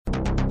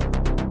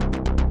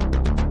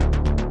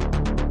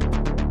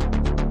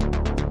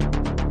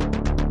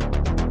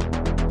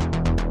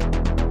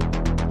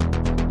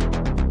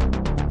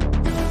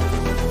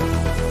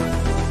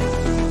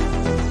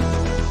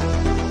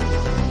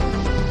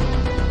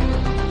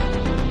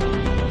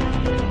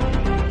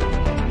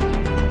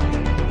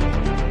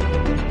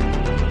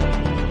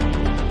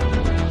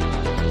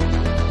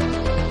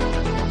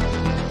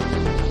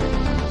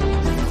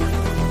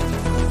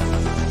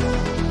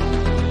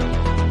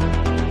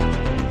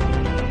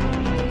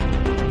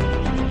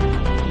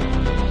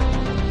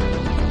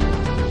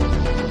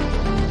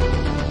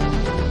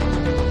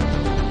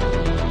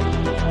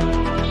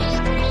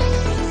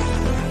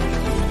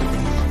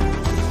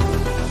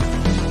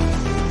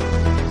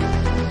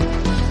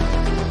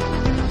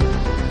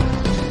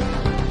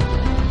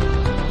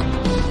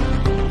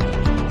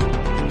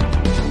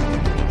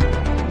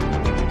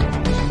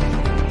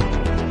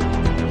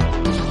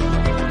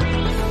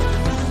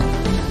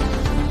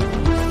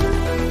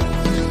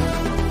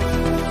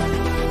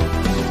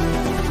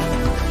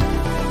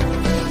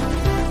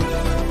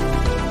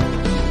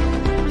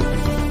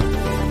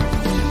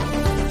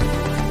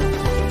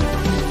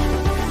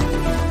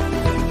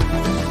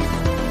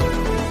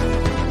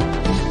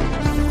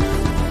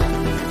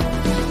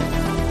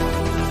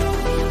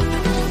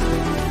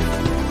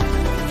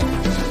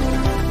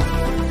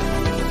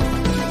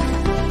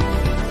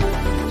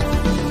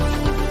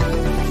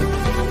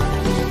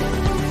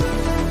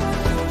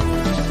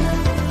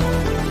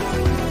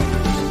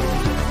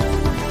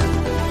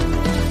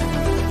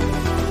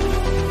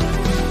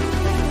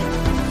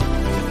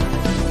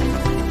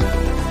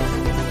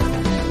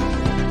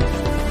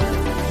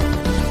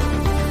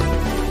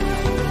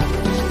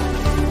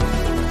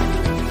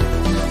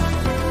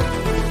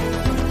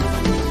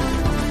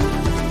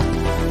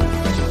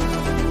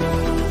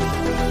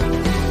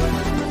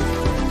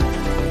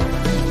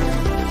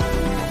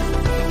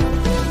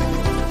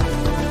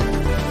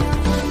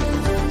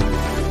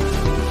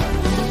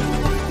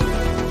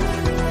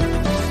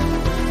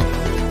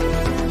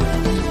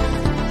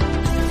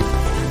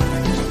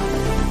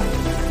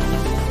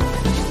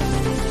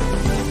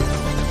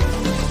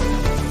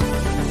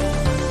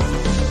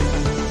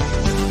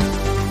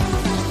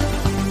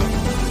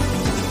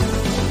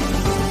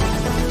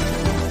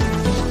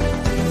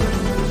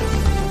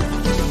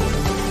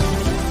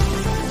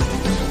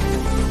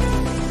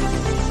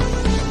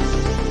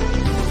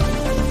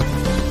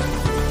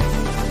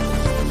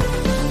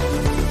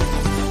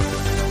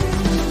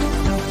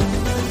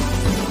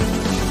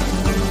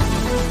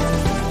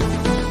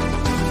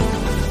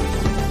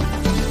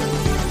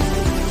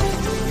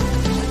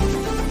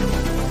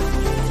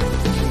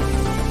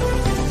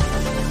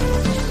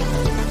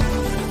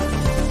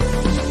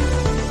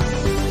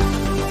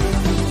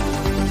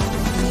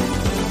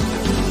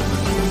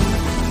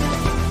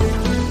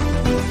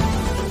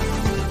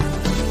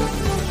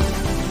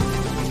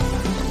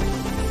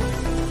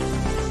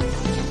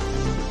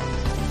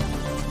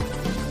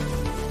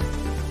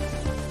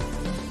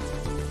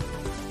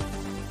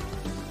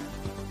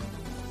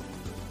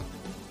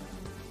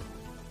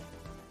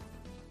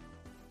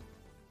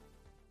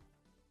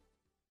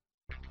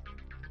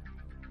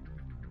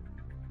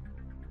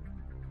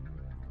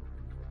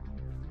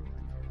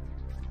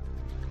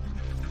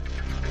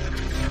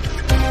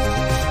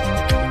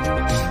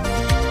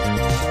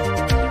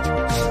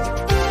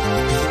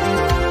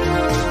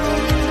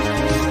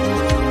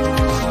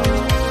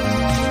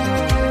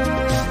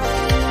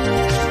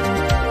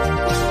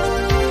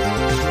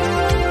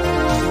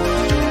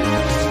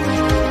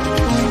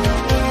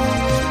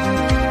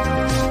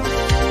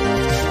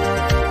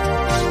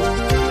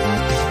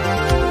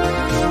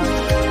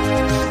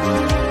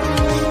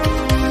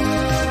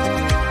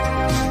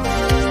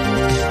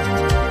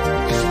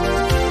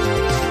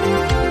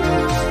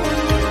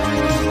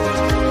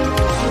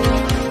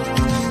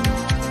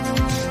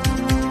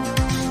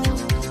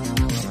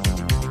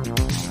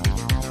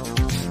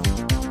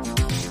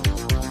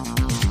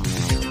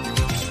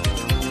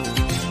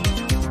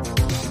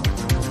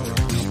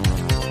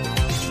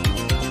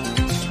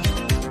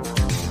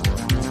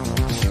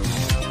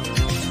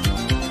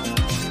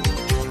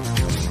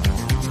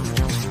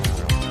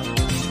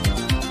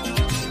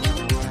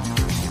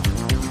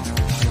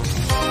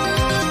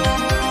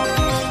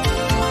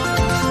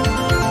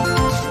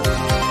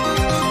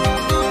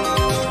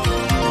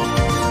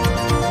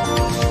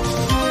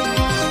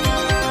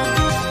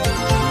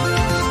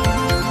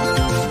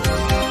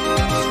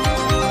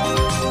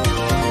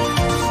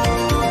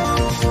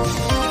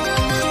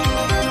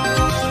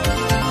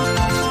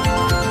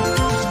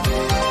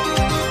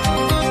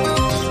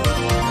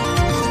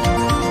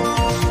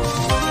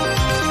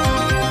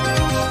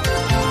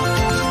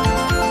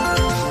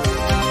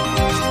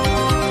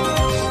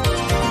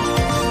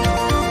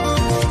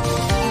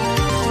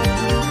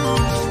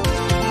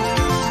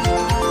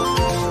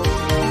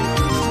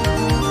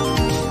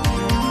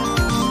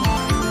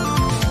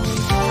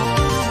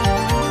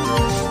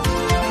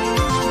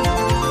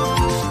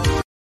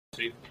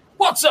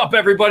What's up,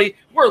 everybody?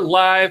 We're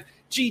live.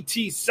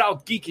 GT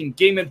South Geeking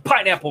Gaming.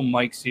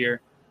 MarkyMarx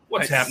here.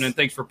 What's happening?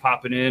 Thanks for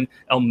popping in.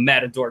 El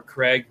Matador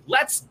Craig.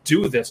 Let's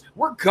do this.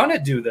 We're going to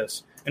do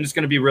this. And it's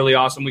going to be really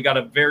awesome. We got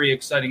a very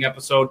exciting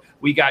episode.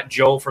 We got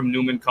Joe from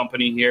Newman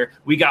Company here.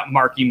 We got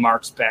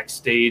MarkyMarx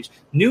backstage.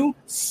 New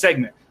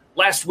segment.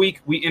 Last week,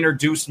 we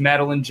introduced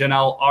Madeline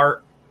Janelle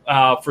Art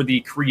for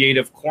the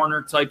Creative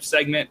Corner type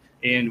segment.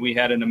 And we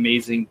had an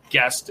amazing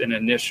guest, an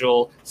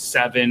initial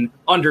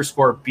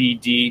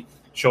 7_BD.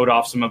 Showed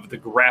off some of the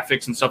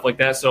graphics and stuff like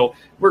that. So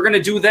we're going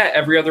to do that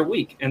every other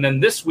week. And then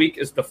this week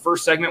is the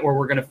first segment where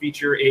we're going to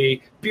feature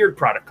a beard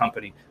product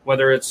company,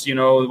 whether it's,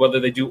 whether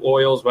they do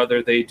oils,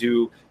 whether they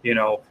do,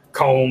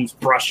 combs,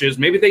 brushes,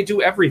 maybe they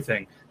do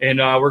everything. And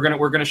we're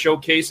going to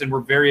showcase, and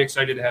we're very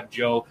excited to have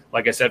Joe,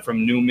 like I said,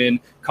 from Newman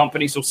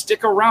Company. So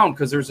stick around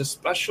because there's a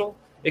special,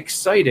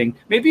 exciting,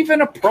 maybe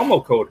even a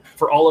promo code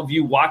for all of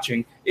you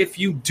watching. If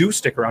you do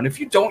stick around,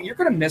 if you don't, you're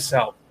going to miss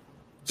out.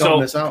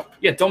 Don't miss out.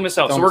 Yeah, don't miss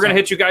out. So we're going to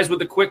hit you guys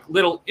with a quick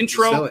little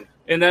intro,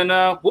 and then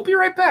we'll be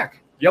right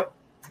back. Yep.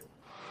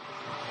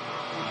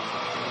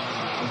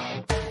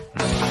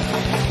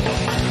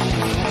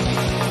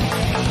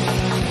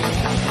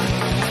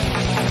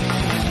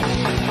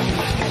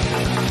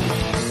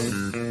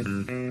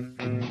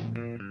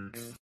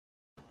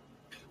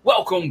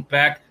 Welcome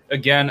back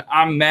again.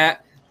 I'm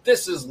Matt.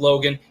 This is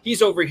Logan.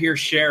 He's over here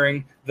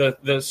sharing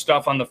the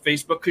stuff on the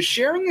Facebook because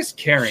sharing is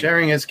caring.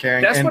 Sharing is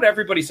caring. That's what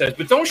everybody says.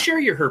 But don't share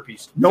your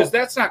herpes because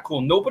that's not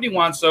cool. Nobody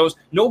wants those.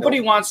 Nobody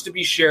wants to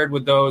be shared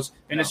with those.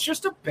 And it's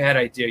just a bad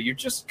idea. You're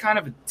just kind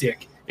of a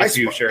dick if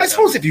you share them. I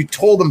suppose if you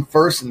told them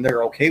first and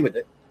they're okay with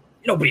it.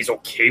 Nobody's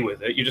okay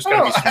with it. You just got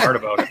to be smart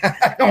about it.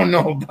 I don't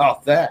know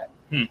about that.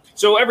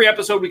 So every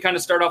episode, we kind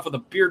of start off with a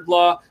beard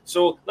law.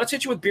 So let's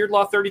hit you with beard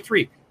law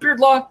 33. Beard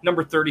law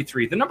number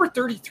 33. The number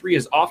 33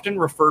 is often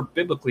referred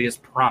biblically as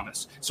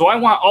promise. So I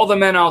want all the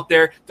men out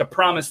there to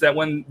promise that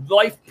when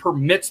life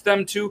permits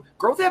them to,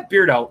 grow that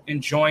beard out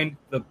and join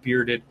the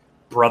bearded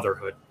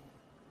brotherhood.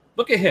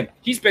 Look at him.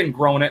 He's been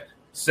growing it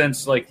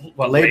since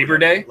Labor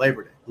Day?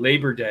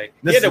 Labor Day.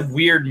 He had a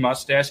weird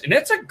mustache, and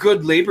it's a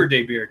good Labor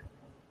Day beard.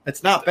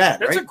 It's not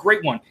bad, That's right? a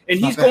great one. And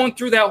he's going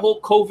through that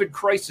whole COVID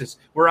crisis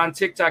where on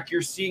TikTok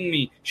you're seeing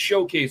me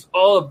showcase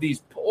all of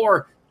these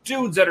poor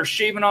dudes that are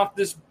shaving off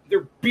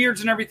their beards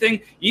and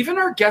everything. Even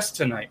our guest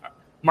tonight,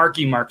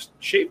 MarkyMarx,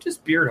 shaved his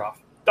beard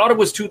off. Thought it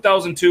was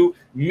 2002,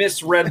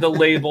 misread the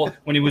label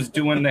when he was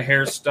doing the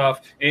hair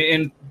stuff,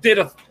 and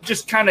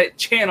just kind of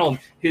channeled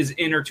his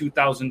inner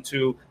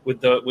 2002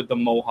 with the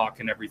mohawk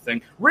and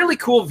everything. Really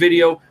cool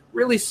video,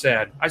 really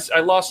sad.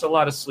 I lost a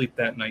lot of sleep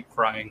that night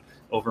crying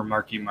over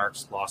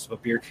MarkyMarx's loss of a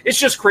beard. It's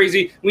just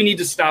crazy. We need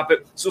to stop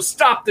it. So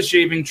stop the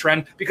shaving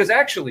trend because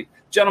actually,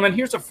 gentlemen,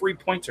 here's a free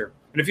pointer.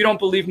 And if you don't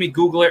believe me,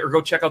 Google it or go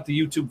check out the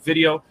YouTube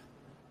video.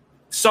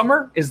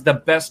 Summer is the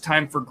best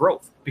time for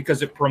growth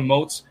because it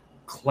promotes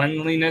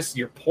cleanliness.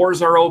 Your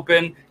pores are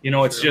open.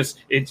 It's just,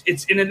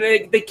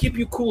 they keep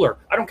you cooler.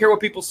 I don't care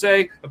what people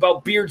say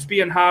about beards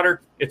being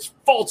hotter. It's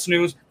false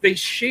news. They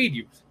shade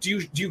you.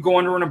 Do you go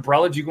under an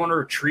umbrella? Do you go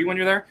under a tree when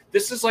you're there?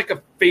 This is like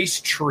a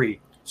face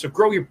tree. So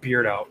grow your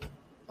beard out.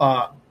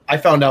 I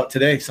found out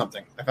today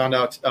something. I found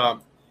out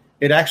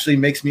it actually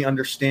makes me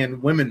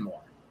understand women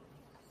more.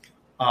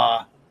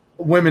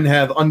 Women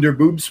have under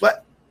boob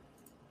sweat.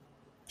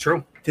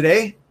 True.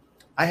 Today,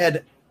 I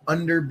had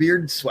under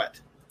beard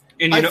sweat.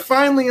 And I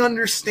finally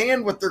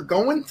understand what they're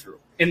going through.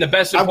 And the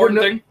best important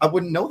thing, I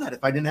wouldn't know that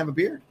if I didn't have a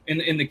beard.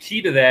 And the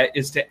key to that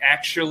is to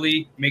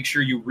actually make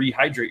sure you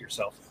rehydrate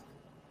yourself.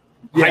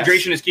 Yes.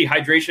 Hydration is key.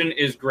 Hydration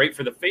is great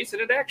for the face,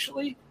 and it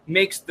actually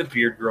makes the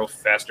beard grow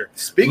faster.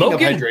 Speaking of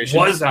hydration,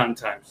 was on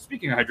time.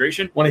 Speaking of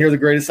hydration, want to hear the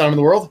greatest sound in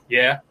the world?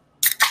 Yeah.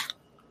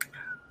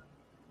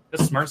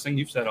 That's the smartest thing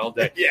you've said all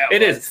day. Yeah,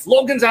 it is.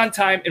 Logan's on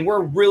time, and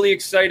we're really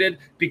excited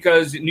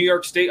because New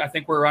York State, I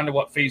think we're on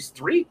to phase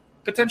 3?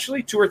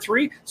 Potentially 2 or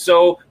 3.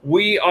 So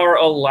we are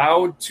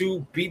allowed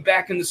to be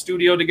back in the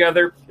studio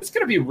together. It's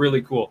going to be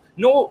really cool.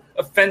 No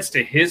offense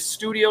to his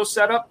studio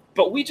setup,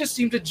 but we just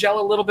seem to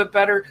gel a little bit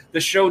better. The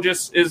show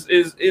just is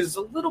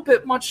a little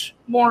bit much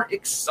more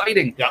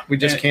exciting. Yeah, we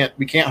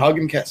can't hug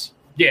and kiss.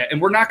 Yeah, and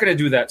we're not going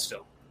to do that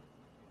still.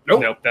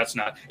 Nope, that's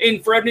not.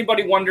 And for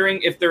anybody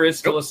wondering if there is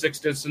still a 6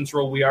 distance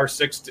rule, we are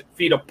 6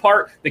 feet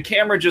apart. The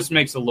camera just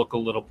makes it look a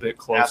little bit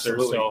closer.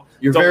 Absolutely. So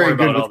you're very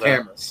good with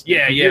cameras.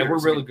 Yeah, we're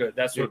really good.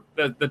 That's what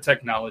the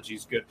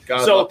technology's good.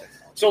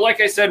 So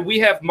like I said, we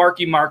have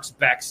MarkyMarx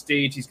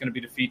backstage. He's going to be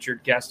the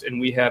featured guest,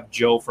 and we have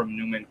Joe from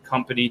Newman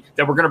Company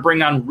that we're going to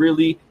bring on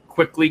really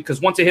quickly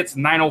because once it hits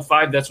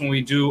 9:05, that's when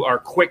we do our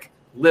quick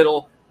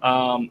little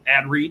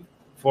ad read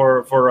for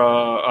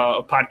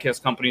a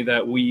podcast company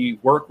that we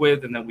work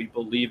with and that we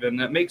believe in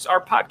that makes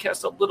our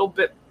podcast a little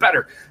bit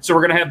better. So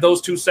we're going to have those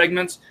 2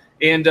 segments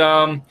and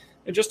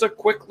just a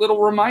quick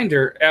little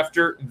reminder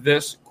after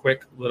this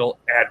quick little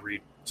ad read.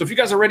 So if you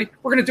guys are ready,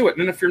 we're going to do it.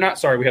 And if you're not,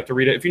 sorry, we have to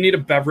read it. If you need a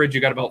beverage,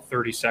 you got about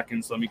 30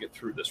 seconds. Let me get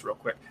through this real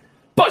quick.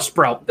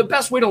 Buzzsprout, the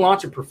best way to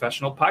launch a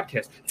professional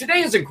podcast. Today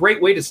is a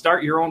great way to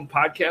start your own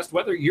podcast,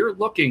 whether you're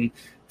looking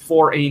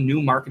for a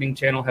new marketing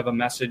channel, have a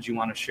message you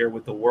want to share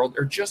with the world,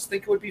 or just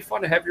think it would be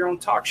fun to have your own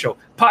talk show,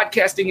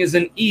 podcasting is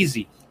an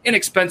easy,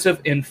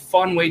 inexpensive, and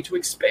fun way to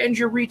expand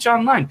your reach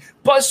online.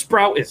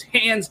 Buzzsprout is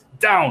hands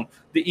down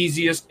the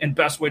easiest and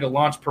best way to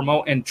launch,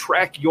 promote, and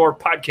track your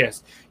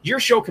podcast. Your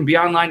show can be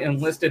online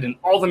and listed in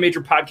all the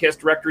major podcast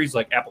directories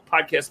like Apple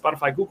Podcasts,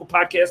 Spotify, Google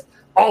Podcasts,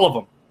 all of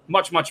them,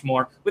 much, much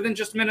more, within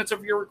just minutes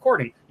of your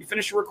recording. You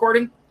finish your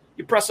recording,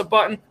 you press a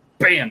button,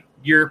 bam,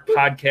 your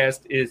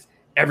podcast is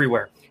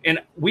everywhere. And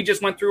we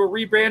just went through a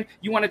rebrand.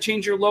 You want to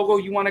change your logo,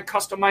 you want to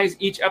customize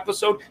each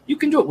episode, you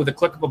can do it with a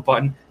click of a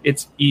button.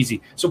 It's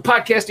easy. So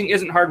podcasting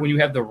isn't hard when you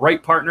have the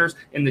right partners,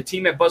 and the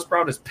team at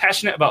Buzzsprout is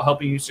passionate about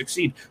helping you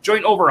succeed.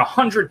 Join over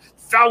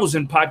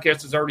 100,000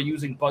 podcasters already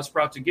using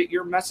Buzzsprout to get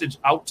your message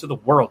out to the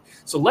world.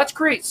 So let's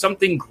create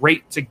something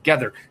great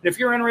together. And if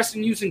you're interested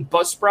in using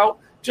Buzzsprout,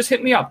 just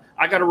hit me up.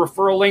 I got a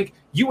referral link.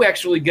 You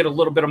actually get a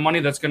little bit of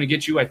money that's going to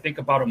get you, I think,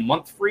 about a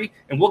month free,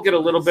 and we'll get a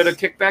little bit of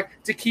kickback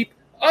to keep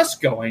us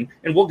going,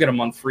 and we'll get a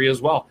month free as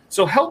well.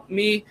 So help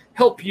me,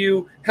 help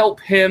you,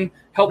 help him,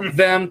 help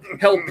them,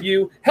 help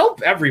you,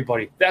 help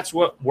everybody. That's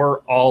what we're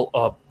all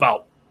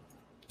about.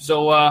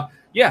 So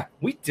yeah,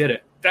 we did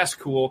it. That's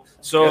cool.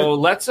 So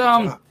let's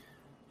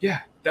yeah,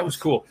 that was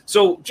cool.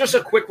 So just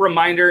a quick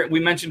reminder, we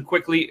mentioned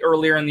quickly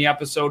earlier in the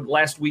episode,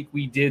 last week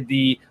we did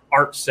the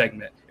art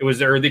segment. It was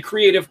the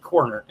creative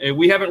corner.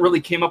 We haven't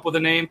really came up with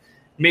a name.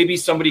 Maybe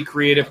somebody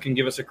creative can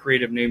give us a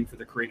creative name for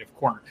the creative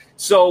corner.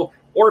 So,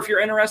 or if you're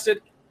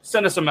interested,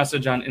 send us a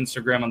message on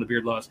Instagram on the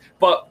Beard Laws.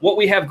 But what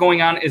we have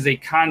going on is a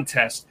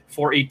contest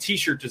for a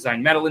t-shirt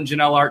design. Madeline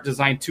Janelle Art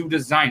designed 2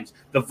 designs.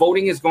 The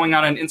voting is going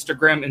on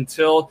Instagram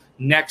until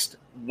next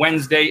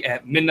Wednesday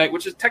at midnight,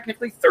 which is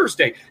technically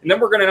Thursday. And then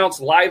we're going to announce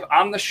live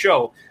on the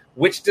show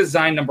which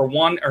design, number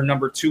 1 or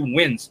number 2,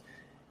 wins.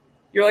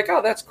 You're like,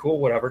 oh, that's cool,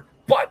 whatever.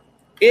 But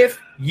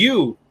if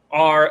you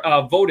are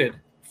voted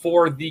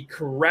for the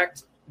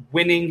correct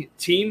winning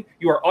team,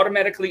 you are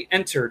automatically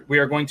entered. We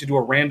are going to do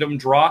a random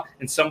draw,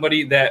 and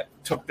somebody that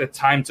took the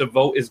time to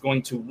vote is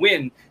going to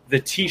win the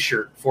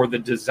t-shirt for the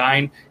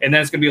design. And then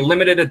it's going to be a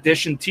limited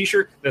edition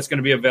t-shirt that's going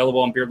to be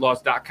available on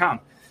beardlaws.com.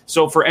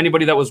 So for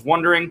anybody that was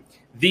wondering,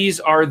 these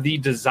are the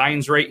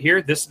designs right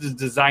here. This is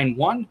design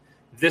 1.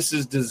 This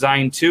is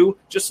design 2.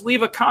 Just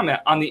leave a comment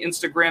on the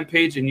Instagram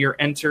page and you're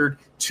entered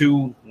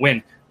to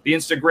win. The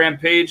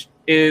Instagram page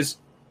is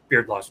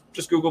Beard Laws.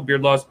 Just Google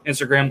Beard Laws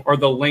Instagram, or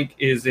the link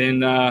is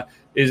in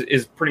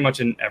is pretty much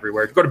in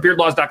everywhere. Go to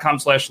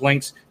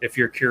beardlaws.com/links if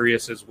you're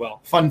curious as well.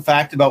 Fun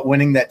fact about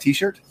winning that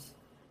t-shirt: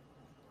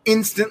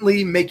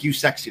 instantly make you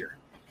sexier.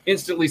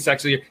 Instantly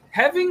sexier.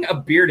 Having a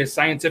beard is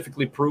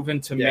scientifically proven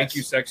to make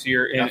you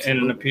sexier and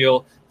an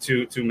appeal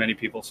to many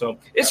people. So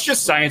it's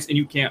just science, and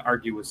you can't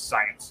argue with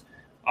science.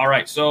 All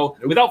right, so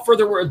without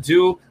further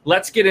ado,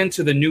 let's get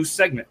into the new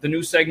segment. The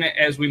new segment,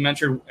 as we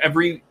mentioned,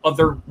 every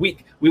other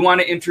week, we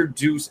want to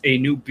introduce a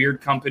new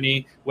beard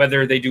company,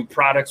 whether they do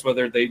products,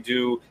 whether they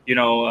do,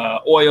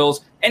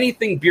 oils,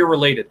 anything beer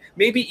related.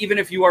 Maybe even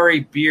if you are a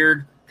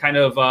beard kind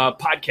of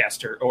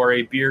podcaster or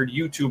a beard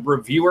YouTube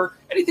reviewer,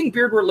 anything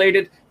beard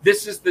related,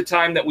 this is the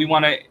time that we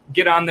want to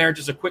get on there.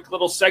 Just a quick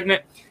little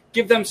segment.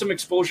 Give them some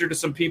exposure to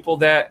some people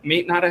that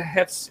might not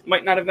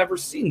have ever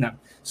seen them.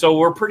 So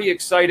we're pretty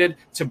excited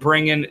to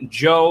bring in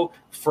Joe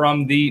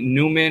from the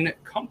Newman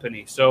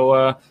Company.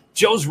 So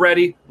Joe's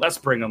ready. Let's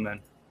bring him in.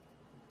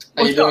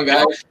 How you doing,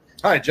 guys?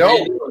 Hi,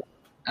 Joe.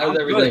 How's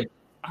everything?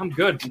 I'm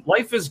good.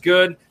 Life is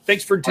good.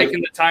 Thanks for taking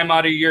the time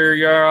out of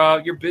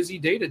your busy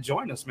day to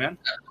join us, man.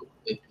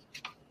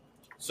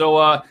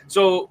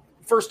 So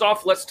first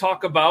off, let's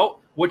talk about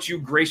what you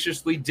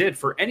graciously did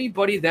for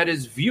anybody that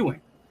is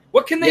viewing.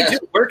 What can they do?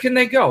 Where can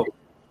they go?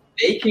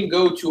 They can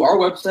go to our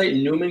website,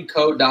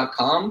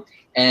 newmanco.com,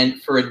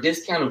 and for a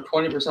discount of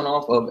 20%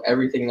 off of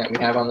everything that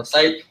we have on the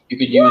site, you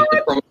could use the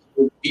promo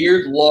code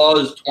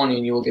BeardLaws20,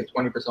 and you will get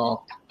 20%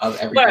 off of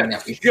everything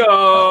that we have. Let's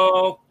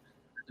go.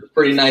 It's a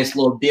pretty nice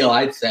little deal,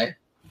 I'd say.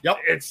 Yep.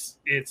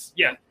 It's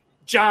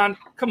John,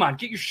 come on,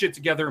 get your shit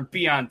together and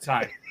be on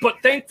time. But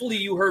thankfully,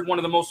 you heard one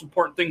of the most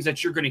important things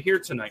that you're going to hear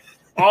tonight.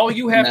 All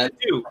you have to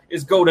do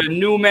is go to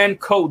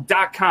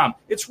newmanco.com.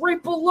 It's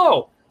right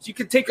below. So you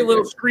can take a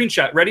little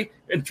screenshot. Ready?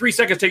 In 3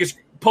 seconds, take a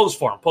pose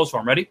form. Pose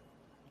form. Ready?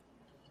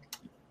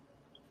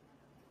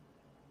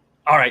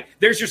 All right.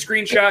 There's your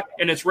screenshot,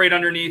 and it's right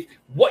underneath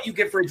what you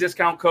get for a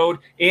discount code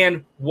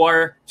and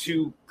where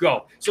to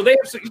go. So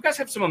you guys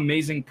have some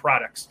amazing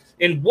products.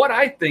 And what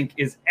I think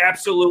is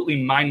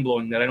absolutely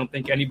mind-blowing that I don't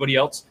think anybody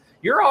else,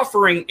 you're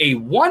offering a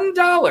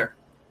 $1.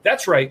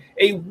 That's right.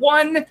 A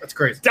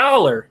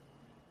 $1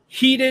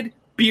 heated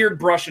beard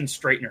brush and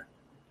straightener.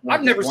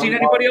 I've never seen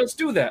anybody else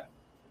do that.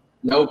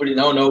 Nobody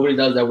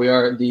does that. We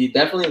are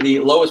definitely the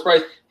lowest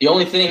price. The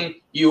only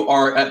thing you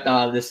are at,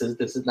 this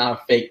is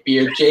not a fake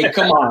beard, Jake.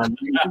 Come on,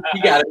 you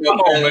got to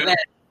go better than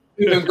that.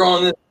 We've been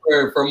growing this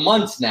for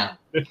months now.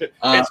 It's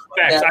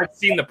facts. I've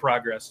seen the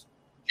progress.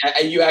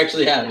 You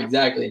actually have,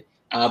 exactly.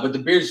 But the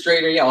beard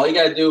straightener, all you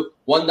got to do,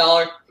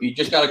 $1. You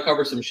just got to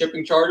cover some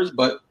shipping charges,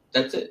 but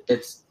that's it.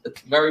 It's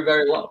very,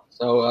 very low.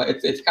 So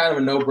it's kind of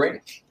a no-brainer.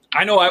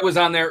 I know I was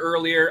on there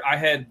earlier. I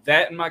had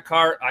that in my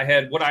cart. I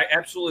had what I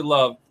absolutely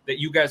love that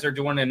you guys are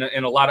doing and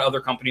a lot of other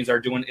companies are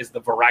doing is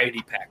the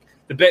variety pack.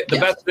 The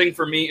best thing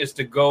for me is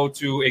to go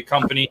to a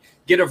company,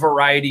 get a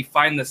variety,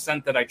 find the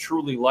scent that I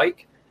truly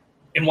like,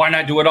 and why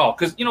not do it all?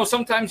 Because,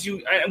 sometimes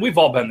we've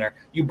all been there.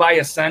 You buy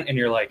a scent and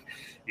you're like,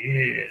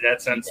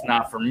 that scent's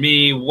not for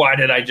me. Why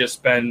did I just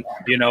spend,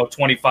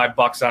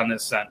 $25 on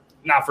this scent?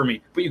 Not for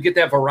me. But you get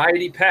that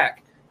variety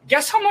pack.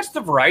 Guess how much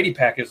the variety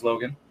pack is,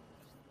 Logan?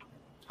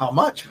 How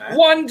much, man?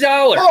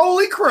 $1.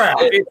 Holy crap!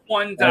 It's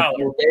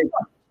 $1.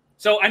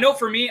 So I know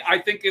for me, I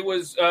think it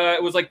was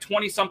like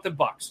 20 something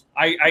bucks.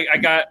 I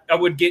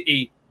would get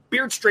a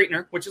beard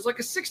straightener, which is like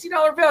a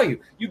 $60 value.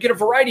 You get a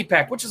variety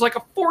pack, which is like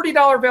a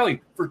 $40 value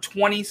for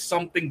 20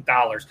 something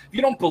dollars. If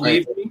you don't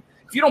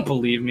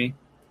believe me,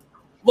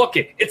 look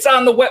it's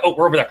on the web. Oh,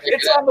 we're over there.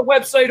 It's on the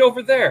website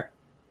over there.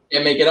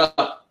 Can't make it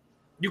up.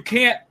 You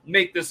can't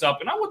make this up,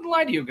 and I wouldn't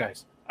lie to you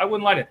guys. I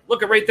wouldn't lie to you.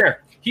 Look at right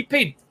there. He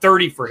paid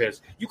 $30 for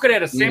his. You could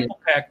have had a sample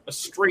pack, a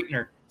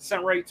straightener,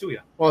 sent right to you.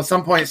 Well, at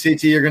some point,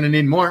 CT, you're going to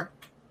need more.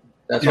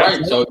 That's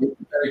right. So you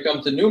better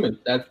come to Newman.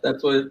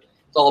 That's what it's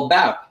all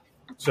about.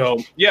 So,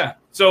 yeah.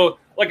 So,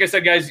 like I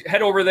said, guys,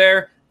 head over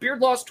there. Beard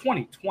loss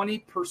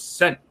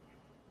 20%.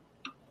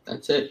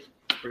 That's it.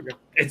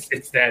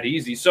 It's that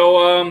easy.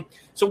 So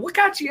what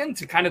got you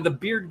into kind of the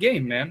beard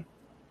game, man?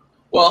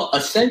 Well,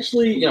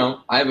 essentially,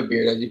 I have a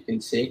beard, as you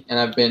can see, and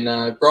I've been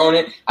growing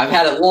it. I've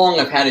had it long.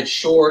 I've had it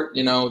short.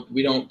 We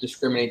don't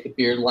discriminate the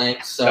beard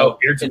length. So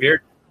beard's a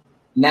beard.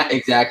 Now,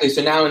 exactly.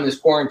 So now in this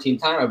quarantine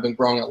time, I've been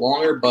growing it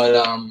longer.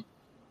 But,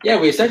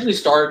 we essentially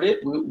started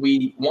it.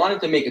 We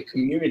wanted to make a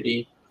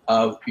community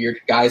of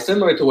beard guys,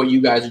 similar to what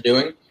you guys are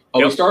doing.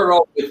 But we started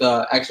off with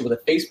a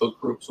Facebook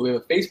group. So we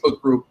have a Facebook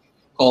group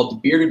called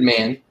The Bearded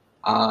Man.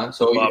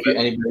 So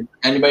if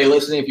anybody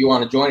listening, if you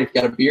want to join, if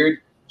you got a beard,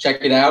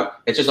 check it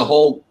out. It's just a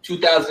whole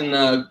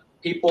 2,000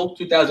 people,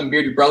 2,000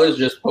 bearded brothers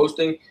just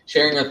posting,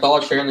 sharing their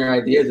thoughts, sharing their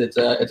ideas. It's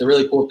a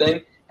really cool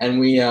thing. And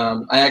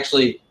I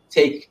actually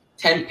take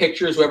 10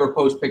 pictures, whoever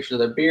posts pictures of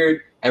their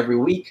beard every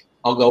week.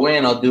 I'll go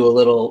in, I'll do a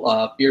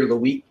little beard of the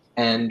week,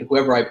 and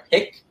whoever I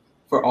pick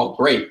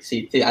great.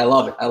 See, I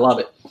love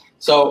it.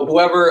 So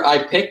whoever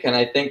I pick and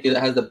I think it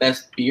has the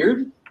best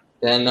beard,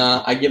 then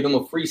I give them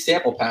a free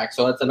sample pack.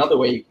 So that's another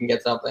way you can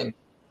get something.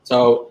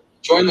 So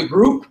join the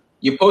group.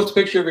 You post a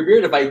picture of your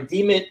beard. If I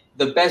deem it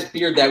the best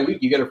beard that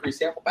week, you get a free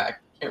sample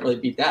pack. Can't really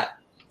beat that.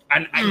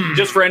 And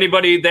just for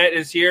anybody that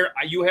is here,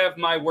 you have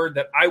my word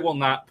that I will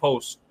not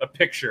post a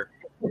picture.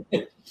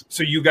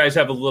 So you guys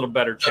have a little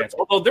better chance.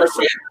 Although there's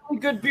some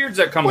really good beards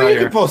that come out here. You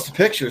can post a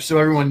picture so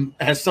everyone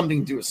has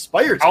something to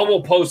aspire to. I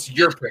will post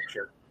your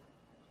picture.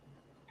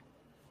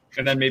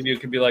 And then maybe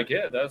it could be like,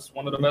 yeah, that's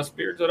one of the best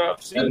beards that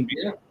I've seen.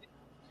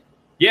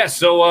 Yeah,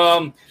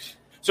 so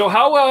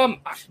how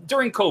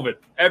during COVID,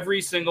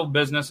 every single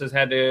business has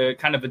had to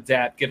kind of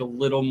adapt, get a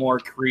little more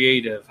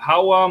creative.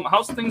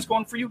 How's things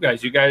going for you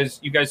guys? You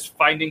guys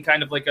finding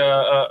kind of like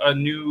a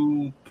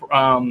new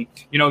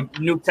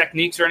new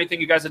techniques or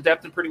anything? You guys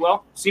adapting pretty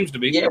well? Seems to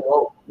be. Yeah.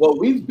 Well, what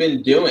we've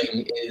been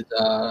doing is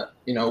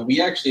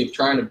we actually have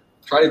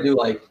try to do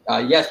like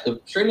yes,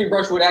 the straightening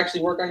brush would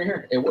actually work on your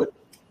hair. It would.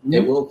 Mm-hmm.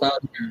 It will.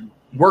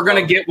 We're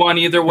gonna get one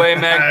either way,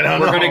 Meg.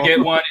 We're gonna get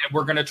one and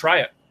we're gonna try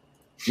it.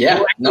 Yeah,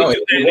 it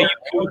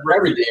works for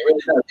everything. It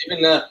really does.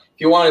 Even if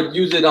you want to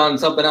use it on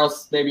something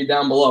else, maybe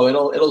down below,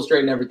 it'll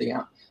straighten everything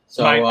out.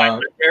 So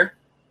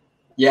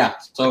yeah,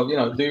 so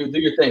do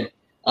your thing.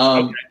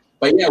 Okay.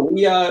 But yeah,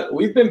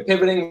 we've been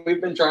pivoting.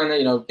 We've been trying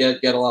to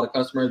get a lot of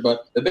customers.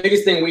 But the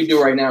biggest thing we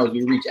do right now is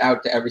we reach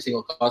out to every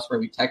single customer.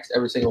 We text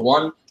every single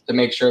one to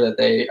make sure that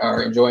they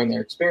are enjoying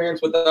their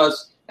experience with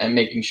us and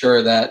making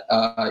sure that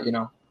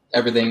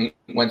everything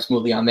went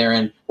smoothly on their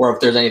end, or if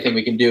there's anything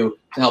we can do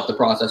to help the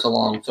process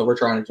along. So we're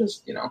trying to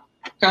just,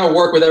 kind of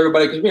work with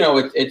everybody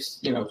because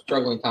it's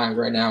struggling times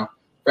right now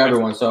for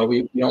everyone. So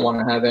we don't want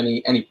to have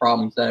any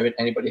problems that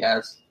anybody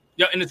has.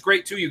 Yeah, and it's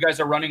great too. You guys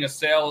are running a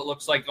sale. It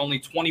looks like only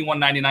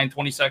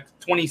 $21.99,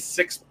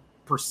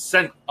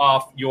 26%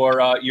 off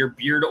your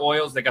beard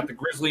oils. They got the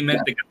Grizzly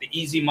Mint, they got the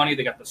Easy Money,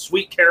 they got the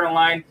Sweet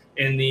Caroline,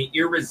 and the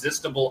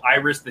Irresistible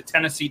Iris, the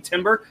Tennessee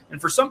Timber.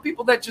 And for some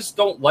people that just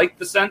don't like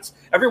the scents,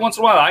 every once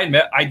in a while, I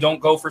admit I don't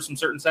go for some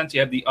certain scents. You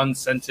have the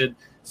unscented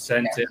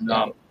scent. Yeah.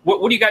 And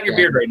what do you got in your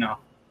beard right now?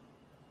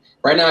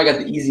 Right now, I got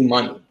the Easy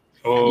Money.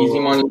 Oh. Easy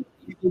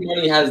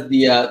Money has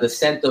the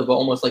scent of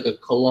almost like a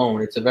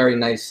cologne. It's a very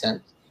nice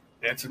scent.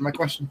 Answered my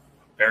question.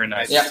 Very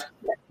nice. Yeah.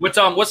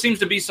 What seems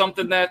to be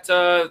something that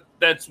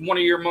that's one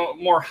of your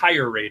more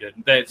higher rated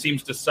that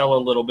seems to sell a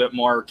little bit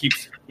more,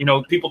 keeps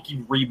people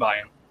keep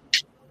rebuying?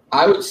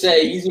 I would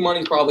say Easy Money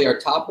is probably our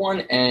top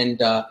one,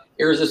 and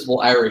Irresistible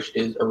Irish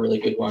is a really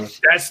good one.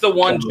 That's the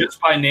one just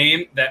by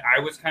name that I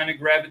was kind of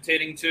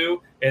gravitating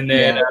to. And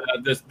then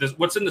this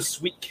what's in the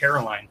Sweet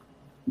Caroline?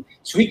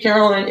 Sweet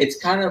Caroline,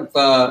 it's kind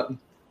of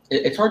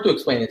it's hard to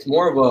explain. It's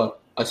more of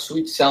a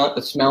sweet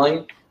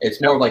smelling. It's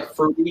more of like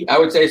fruity. I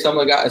would say some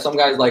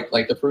guys like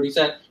the fruity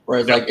scent,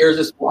 whereas like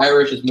Irresistible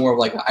Irish is more of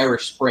like an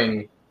Irish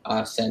Spring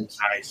scent.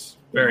 Nice.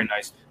 Very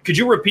nice. Could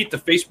you repeat the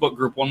Facebook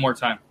group one more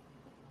time?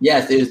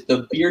 Yes, it is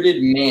The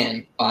Bearded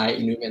Man by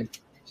Newman.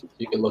 So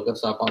you can look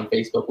us up on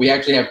Facebook. We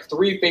actually have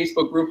 3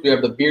 Facebook groups. We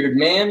have The Bearded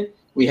Man,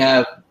 we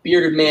have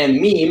Bearded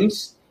Man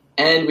Memes,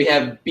 and we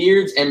have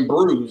Beards and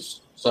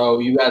Brews. So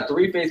you got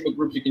 3 Facebook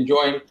groups you can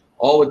join,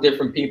 all with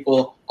different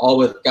people, all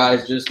with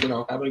guys just,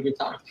 having a good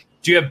time.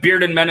 Do you have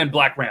Bearded Men and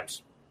Black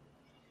Rams?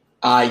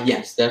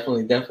 Yes,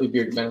 definitely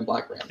Bearded Men and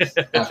Black Rams.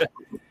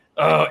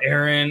 Oh,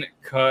 Aaron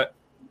cut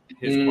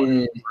his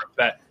money for a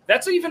bet.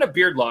 That's even a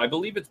beard law. I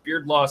believe it's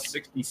beard law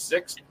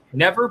 66.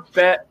 Never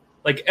bet,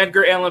 like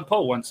Edgar Allan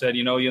Poe once said,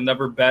 you'll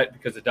never bet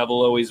because the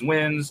devil always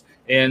wins.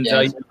 And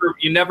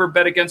you never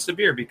bet against the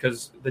beard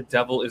because the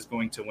devil is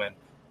going to win.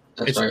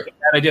 That's right. A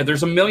bad idea.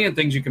 There's a million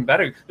things you can bet.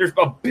 There's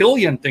a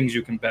billion things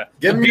you can bet.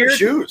 Give them your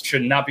shoes.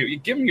 Should not be.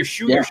 Give them your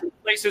shoes. Your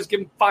shoelaces.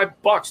 Give them $5,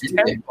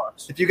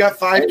 $10. If you got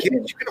 5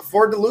 kids, you can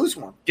afford to lose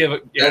one. Give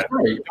it. Yeah. That's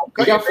right.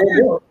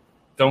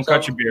 Don't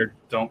cut your beard.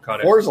 Don't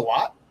cut it. 4 is a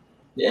lot.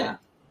 Yeah.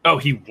 Oh,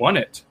 he won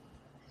it.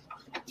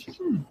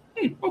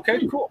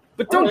 Okay, cool.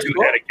 But don't do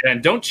that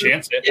again. Don't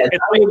chance it. Yeah,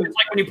 it's like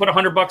when you put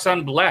 $100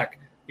 on black.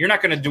 You're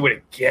not going to do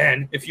it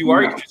again. If you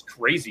are, you're just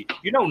crazy.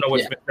 You don't know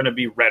if it's going to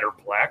be red or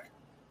black.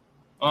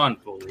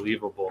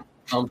 Unbelievable.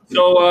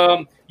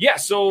 So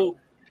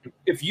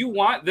if you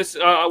want this,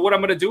 what I'm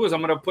going to do is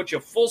I'm going to put you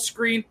full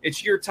screen.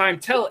 It's your time.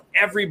 Tell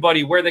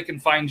everybody where they can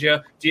find you.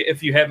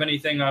 If you have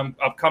anything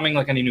upcoming,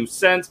 like any new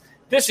scents,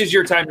 this is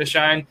your time to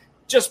shine.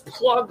 Just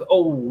plug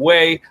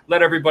away.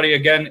 Let everybody,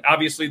 again,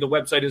 obviously the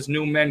website is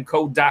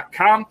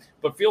newmenco.com,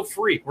 but feel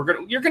free.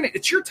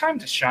 It's your time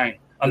to shine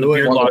on the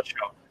Beard Law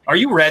Show. Are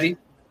you ready?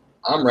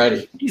 I'm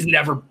ready. He's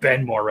never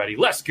been more ready.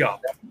 Let's go.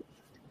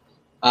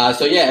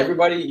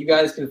 Everybody, you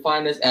guys can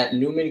find us at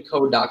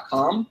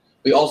newmenco.com.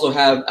 We also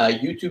have a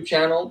YouTube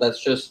channel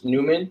that's just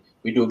Newman.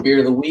 We do a beard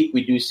of the week.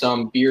 We do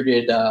some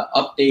bearded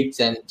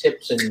updates and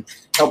tips and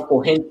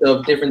helpful hints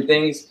of different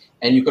things.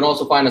 And you can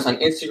also find us on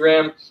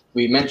Instagram.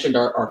 We mentioned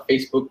our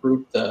Facebook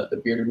group,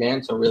 the Bearded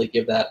Man, so really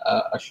give that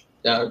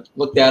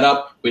look that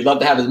up. We'd love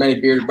to have as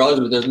many bearded brothers,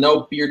 but there's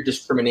no beard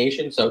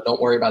discrimination, so don't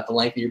worry about the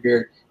length of your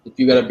beard. If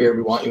you got a beard,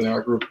 we want you in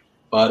our group.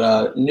 But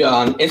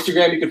on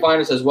Instagram, you can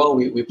find us as well.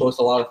 We post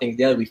a lot of things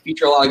there. We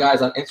feature a lot of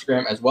guys on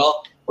Instagram as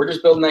well. We're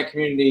just building that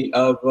community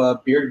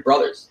of bearded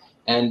brothers.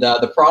 And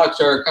the products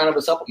are kind of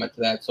a supplement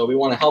to that. So we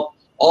want to help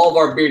all of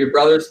our bearded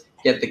brothers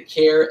get the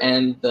care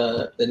and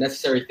the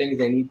necessary things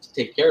they need to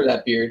take care of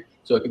that beard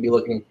so it can be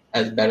looking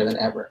as better than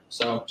ever.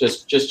 So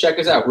just check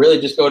us out.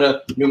 Really, just go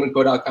to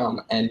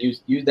newmenco.com and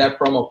use that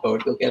promo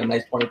code. You'll get a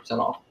nice 20%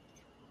 off.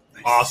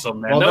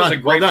 Awesome, man. That was a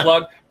great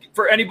plug.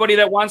 For anybody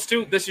that wants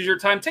to, this is your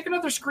time. Take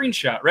another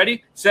screenshot.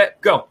 Ready,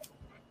 set, go.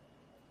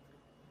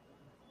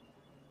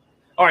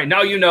 All right,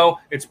 now you know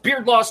it's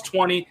Beard Loss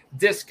 20.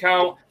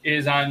 Discount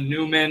is on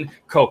Newman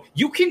Co.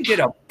 You can get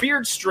a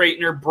beard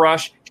straightener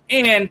brush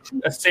and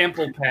a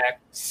sample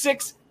pack.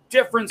 6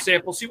 different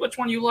samples. See which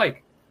one you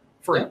like.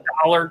 For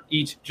 $1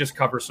 each, just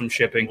cover some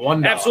shipping.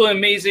 $1.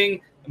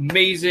 Absolutely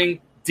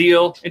amazing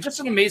deal. And just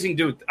an amazing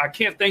dude. I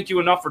can't thank you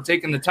enough for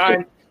taking the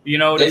time, to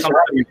come to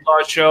the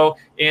Law Show.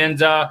 And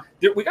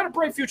we got a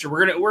bright future.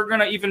 We're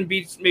gonna even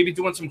be maybe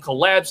doing some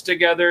collabs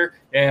together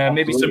and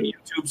maybe some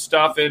YouTube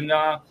stuff and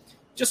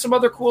just some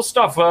other cool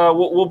stuff.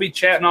 We'll be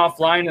chatting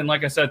offline. And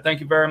like I said, thank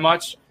you very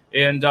much.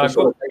 And go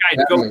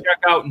check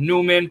out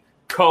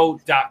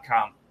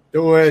newmenco.com.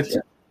 Do it. Yeah.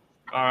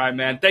 All right,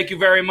 man. Thank you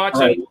very much.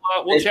 Right. And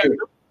we'll chat.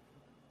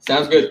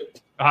 Sounds good.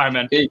 All right,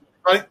 man. Hey.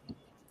 Right.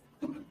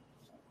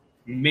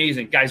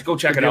 Amazing. Guys, go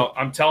check it out.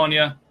 I'm telling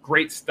you,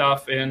 great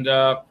stuff. And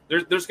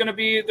there's gonna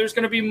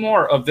be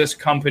more of this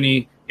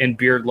company in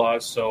beard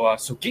laws. So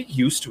get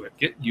used to it.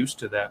 Get used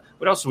to that.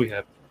 What else do we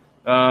have?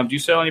 Do you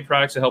sell any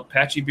products to help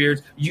patchy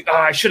beards?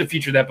 I should have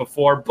featured that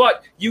before,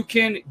 but you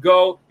can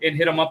go and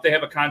hit them up. They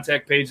have a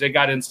contact page. They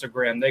got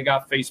Instagram. They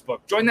got Facebook.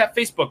 Join that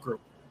Facebook group.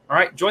 All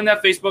right, join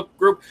that Facebook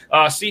group.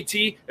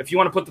 CT, if you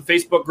want to put the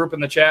Facebook group in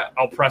the chat,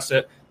 I'll press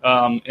it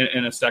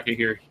in a second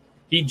here.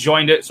 He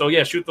joined it, so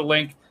yeah, shoot the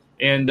link.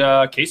 And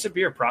case of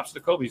beer, props to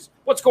Kobe's.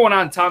 What's going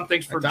on, Tom?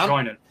 Thanks for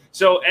joining.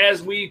 So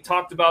as we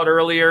talked about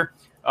earlier,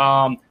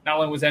 not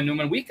only was that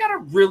Newman, we got a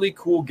really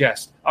cool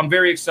guest. I'm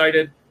very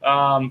excited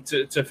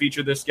to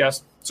feature this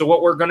guest. So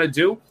what we're going to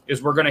do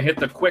is we're going to hit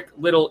the quick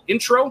little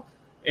intro,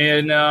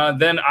 and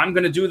then I'm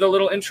going to do the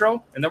little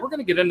intro, and then we're going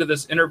to get into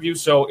this interview.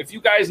 So if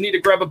you guys need to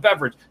grab a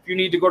beverage, if you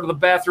need to go to the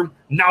bathroom,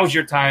 now's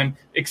your time,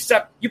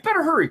 except you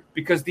better hurry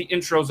because the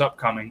intro's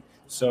upcoming.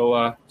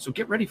 So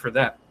get ready for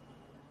that.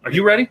 Are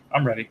you ready?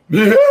 I'm ready.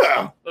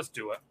 Yeah. Let's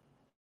do it.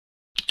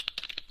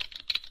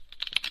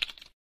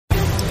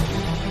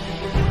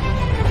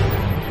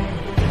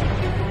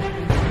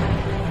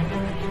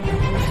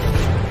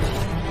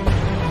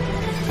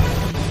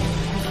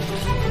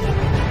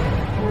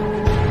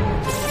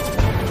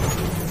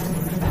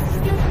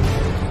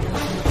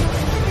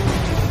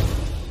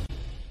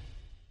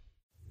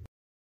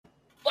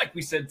 Like we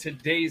we said,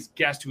 today's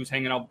guest who's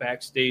hanging out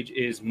backstage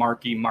is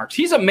MarkyMarx.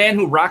 He's a man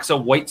who rocks a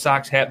White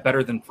Sox hat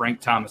better than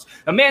Frank Thomas.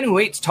 A man who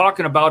hates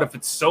talking about if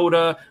it's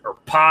soda or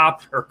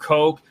pop or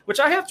Coke, which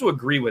I have to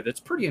agree with.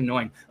 It's pretty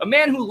annoying. A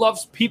man who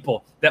loves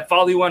people that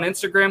follow you on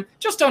Instagram,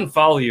 just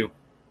unfollow you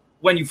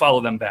when you follow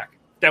them back.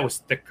 That was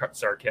thick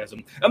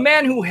sarcasm. A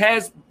man who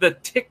has the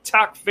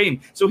TikTok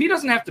fame, so he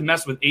doesn't have to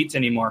mess with 8s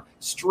anymore,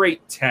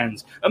 straight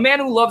 10s. A man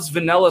who loves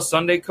vanilla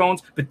sundae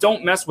cones, but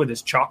don't mess with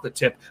his chocolate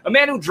tip. A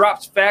man who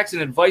drops facts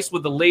and advice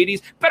with the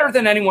ladies better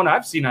than anyone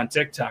I've seen on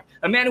TikTok.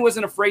 A man who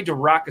isn't afraid to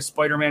rock a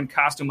Spider-Man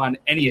costume on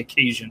any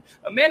occasion.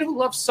 A man who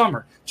loves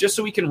summer, just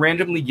so he can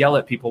randomly yell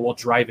at people while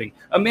driving.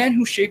 A man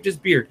who shaved his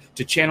beard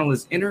to channel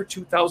his inner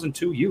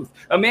 2002 youth.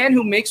 A man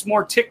who makes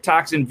more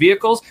TikToks in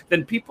vehicles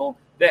than people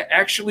that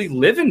actually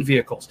live in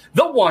vehicles.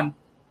 The one,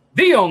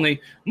 the only,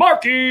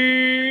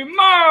 MarkyMarx.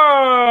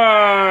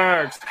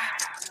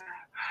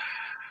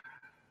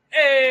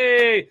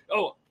 Hey!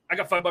 Oh, I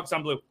got $5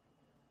 on blue.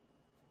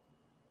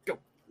 Go.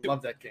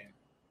 Love that game.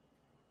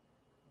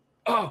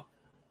 Oh.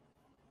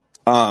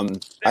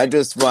 I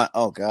just want.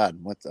 Oh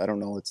God, I don't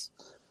know. It's.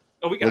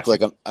 Oh, we got.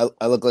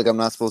 I look like I'm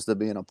not supposed to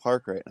be in a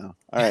park right now.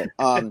 All right.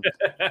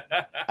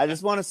 I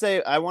just want to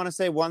say. I want to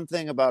say one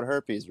thing about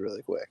herpes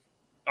really quick.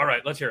 All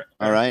right, let's hear it.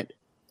 All right.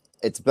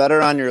 It's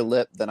better on your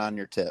lip than on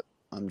your tip.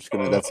 I'm just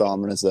gonna. That's all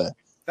I'm gonna say.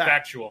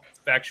 Factual.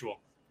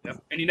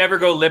 Yep. And you never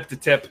go lip to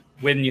tip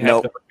when you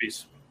have the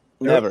herpes.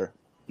 Never.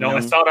 No,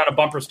 I saw it on a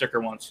bumper sticker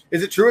once.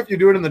 Is it true if you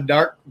do it in the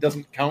dark, it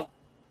doesn't count?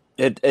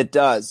 It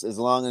does, as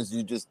long as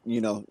you just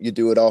you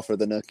do it all for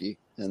the nookie,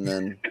 and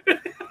then.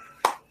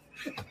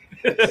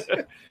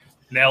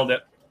 Nailed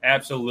it.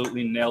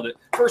 Absolutely nailed it.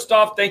 First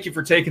off, thank you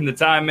for taking the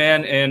time,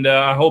 man. And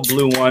I hope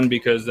Blue won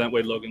because that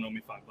way Logan owed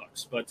me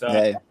 $5. But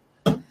hey.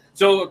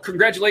 So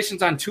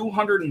congratulations on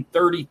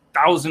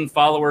 230,000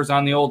 followers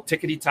on the old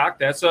Tickety Talk.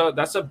 That's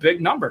a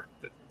big number.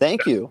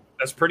 Thank you.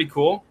 That's pretty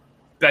cool.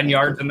 Ben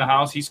Yard's in the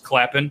house. He's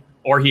clapping,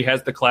 or he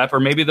has the clap, or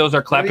maybe those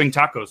are clapping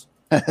tacos.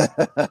 I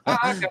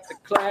got the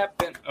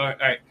clapping. All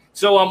right.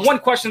 So one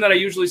question that I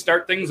usually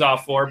start things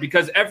off for,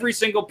 because every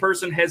single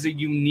person has a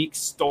unique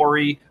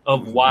story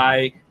of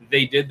why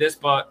they did this,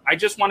 but I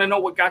just want to know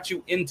what got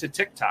you into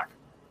TikTok.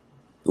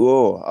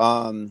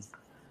 Oh,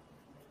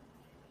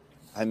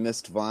 I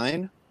missed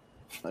Vine.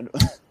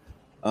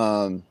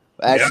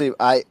 Actually,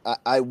 yeah.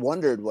 I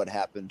wondered what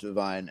happened to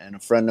Vine, and a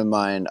friend of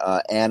mine,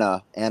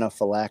 Anna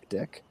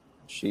Phylactic,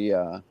 she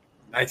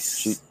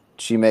nice.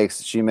 She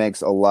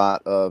makes a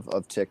lot of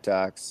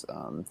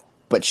TikToks.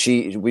 But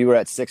we were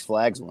at Six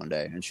Flags one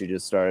day, and she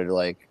just started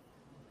like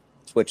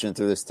switching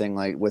through this thing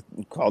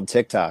called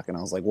TikTok, and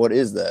I was like, "What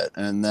is that?"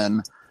 And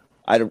then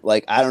I don't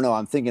know.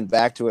 I'm thinking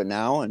back to it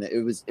now, and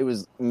it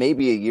was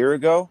maybe a year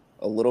ago,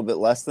 a little bit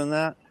less than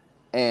that,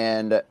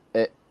 and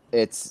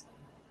it's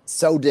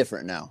so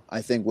different now.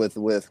 I think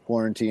with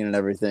quarantine and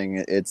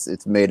everything,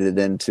 it's made it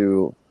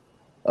into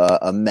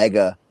a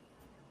mega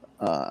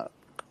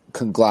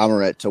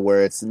conglomerate to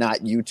where it's not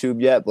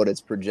YouTube yet, but it's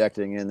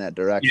projecting in that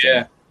direction.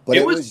 Yeah. But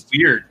it was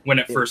weird when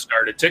it first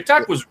started.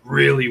 TikTok was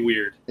really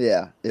weird.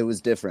 Yeah, it was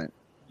different.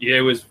 Yeah,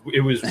 it was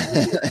weird.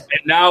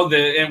 And now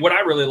what I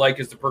really like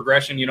is the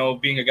progression,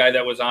 being a guy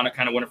that was on it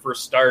kind of when it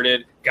first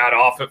started, got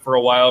off it for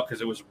a while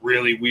because it was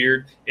really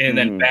weird, and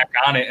then back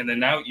on it, and then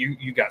now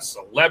you got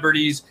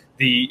celebrities,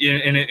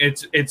 and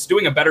it's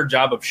doing a better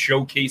job of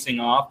showcasing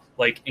off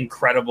like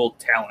incredible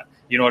talent.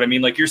 You know what I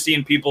mean? Like you're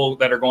seeing people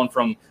that are going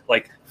from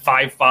like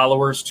 5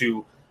 followers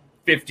to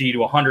 50 to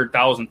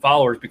 100,000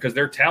 followers because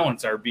their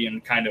talents are being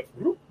kind of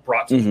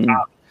brought to the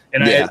top.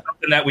 And it's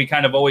something that we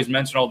kind of always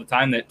mention all the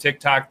time, that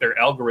TikTok, their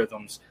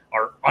algorithms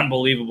are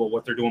unbelievable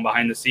what they're doing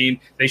behind the scene.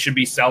 They should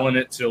be selling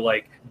it to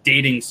like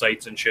dating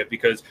sites and shit,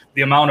 because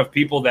the amount of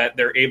people that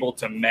they're able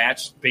to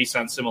match based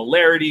on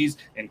similarities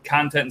and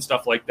content and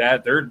stuff like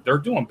that, they're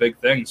doing big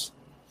things.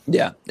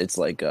 Yeah, it's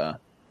like a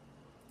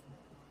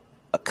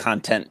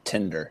content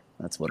Tinder.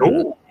 That's what it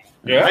is.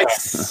 Yeah.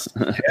 Nice.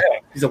 Yeah.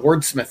 He's a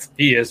wordsmith.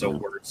 He is a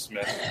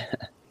wordsmith.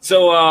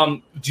 So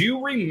do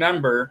you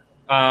remember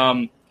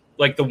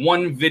like the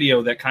one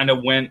video that kind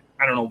of went,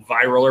 I don't know,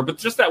 viral, but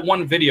just that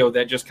one video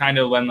that just kind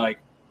of went like,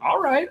 all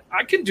right,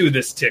 I can do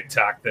this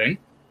TikTok thing?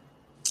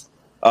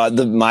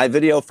 My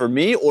video for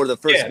me, or the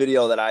first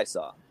video that I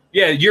saw?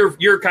 Yeah,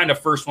 your kind of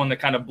first one that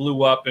kind of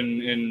blew up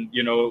and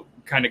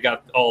kind of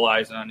got all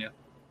eyes on you.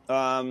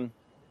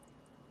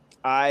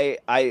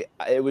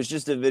 It was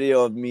just a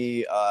video of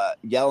me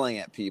yelling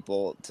at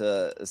people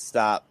to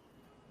stop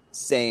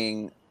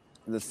saying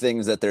the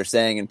things that they're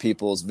saying in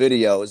people's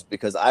videos,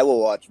 because I will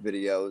watch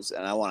videos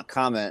and I want to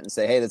comment and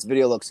say, hey, this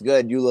video looks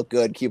good. You look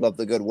good. Keep up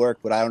the good work.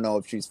 But I don't know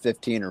if she's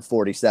 15 or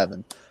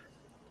 47.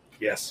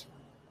 Yes.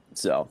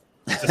 So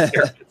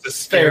it's a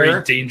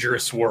scary,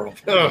 dangerous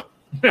world.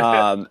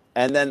 And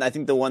then I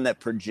think the one that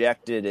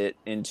projected it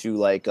into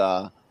like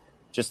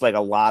just like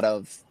a lot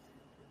of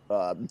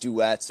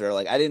duets, or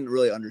like I didn't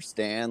really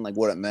understand like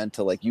what it meant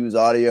to like use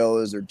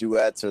audios or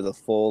duets or the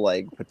full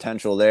like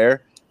potential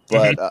there.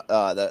 But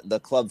the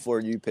Club For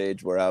You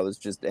page, where I was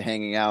just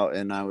hanging out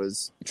and I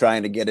was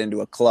trying to get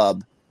into a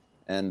club,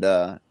 and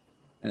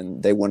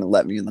they wouldn't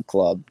let me in the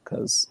club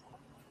because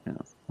I'm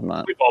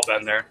not. We've all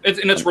been there,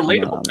 it's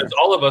relatable because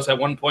all of us at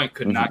one point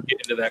could not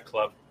get into that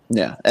club.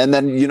 Yeah, and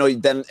then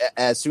then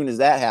as soon as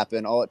that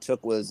happened, all it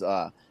took was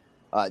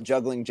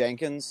Juggling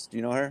Jenkins. Do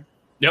you know her?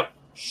 Yep.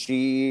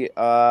 She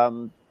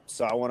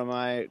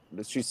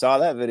she saw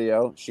that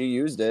video, she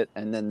used it,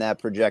 and then that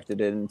projected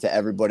it into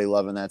everybody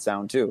loving that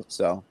sound too.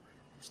 So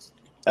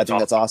I think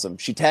that's awesome.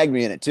 She tagged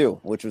me in it too,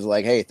 which was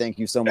like, hey, thank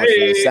you so much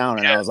for the sound.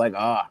 And I was like,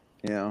 What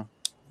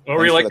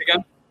were you like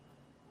again?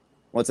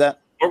 What's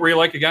that? What were you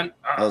like again?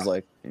 I was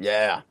like,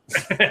 yeah.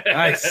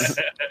 Nice.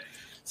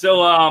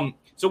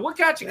 So what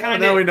got you kind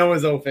of... Now we know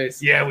his O face.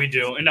 Yeah, we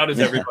do. And now does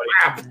everybody.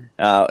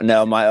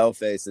 No, my O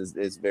face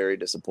is very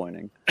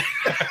disappointing.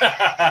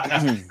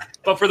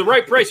 But for the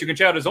right price, you can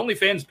check out his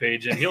OnlyFans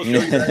page and he'll show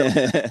you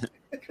that.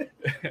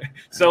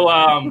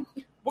 So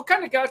what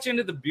kind of got you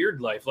into the beard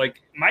life?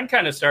 Like mine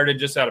kind of started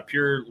just out of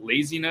pure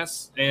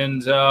laziness.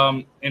 And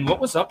what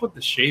was up with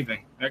the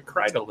shaving? I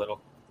cried a little.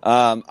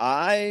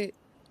 I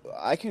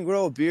can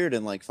grow a beard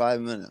in like 5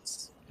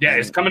 minutes. Yeah,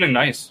 it's coming in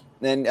nice.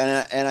 And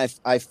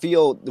I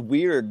feel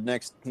weird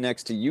next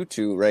to you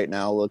two right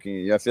now looking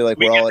at you. I feel like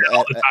we're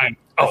all the time.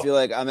 Oh. I feel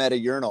like I'm at a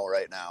urinal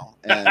right now,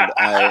 and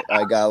I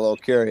got a little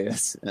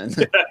curious. And,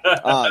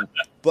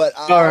 but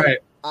all right,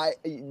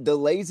 the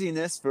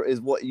laziness is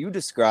what you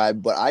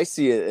described, but I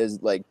see it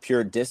as like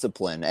pure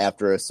discipline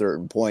after a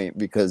certain point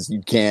because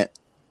you can't.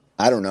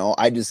 I don't know.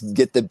 I just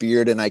get the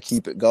beard and I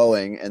keep it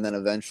going, and then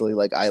eventually,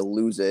 like I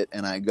lose it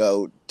and I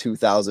go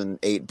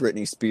 2008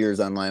 Britney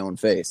Spears on my own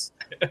face,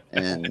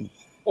 and.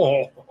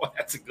 Oh,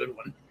 that's a good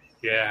one.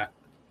 Yeah.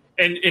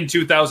 And in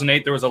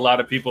 2008, there was a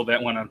lot of people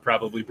that went on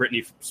probably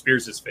Britney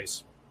Spears'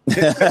 face.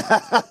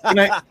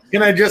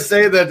 Can I just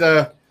say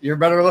that you're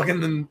better looking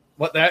than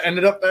what that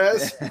ended up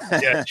as?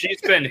 Yeah, she's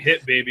been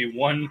hit, baby,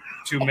 one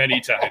too many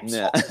times.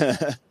 Yeah.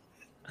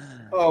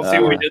 Oh, see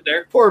what we did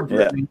there? Poor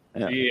Britney.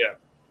 Yeah.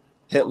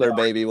 Hitler,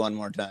 baby, one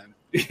more time.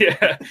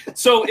 Yeah.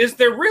 So is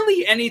there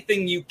really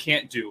anything you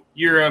can't do?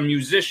 You're a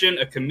musician,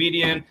 a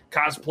comedian,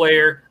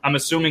 cosplayer, I'm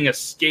assuming a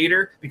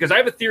skater, because I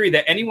have a theory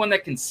that anyone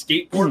that can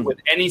skateboard with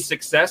any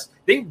success,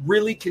 they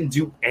really can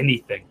do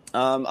anything.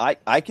 I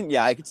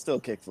could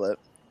still kickflip.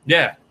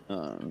 Yeah.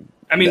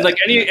 I mean, like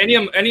any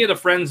of the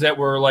friends that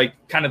were like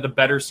kind of the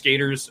better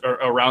skaters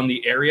around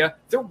the area,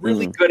 they're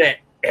really good at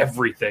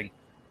everything.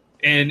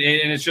 And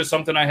it's just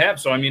something I have.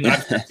 So, I mean,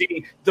 I've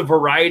seen the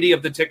variety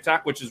of the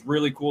TikTok, which is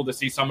really cool to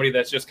see somebody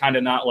that's just kind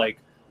of not like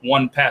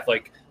one path,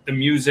 like the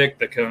music,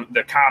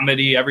 the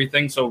comedy,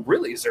 everything. So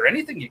really, is there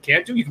anything you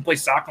can't do? You can play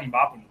sock and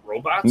bop and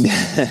robots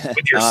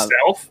with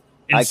yourself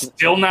and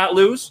still not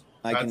lose?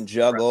 I can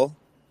juggle.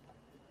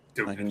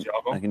 I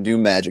can do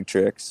magic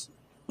tricks.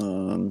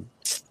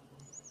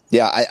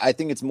 Yeah, I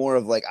think it's more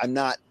of like I'm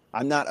not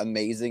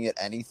amazing at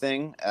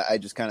anything. I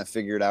just kind of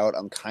figured out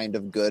I'm kind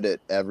of good at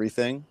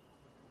everything.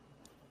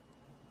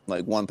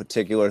 Like one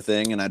particular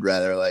thing, and I'd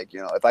rather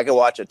if I could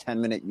watch a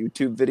 10-minute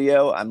YouTube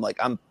video, I'm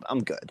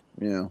good,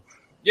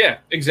 Yeah,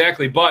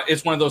 exactly. But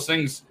it's one of those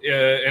things,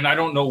 and I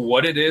don't know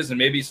what it is, and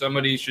maybe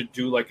somebody should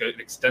do like an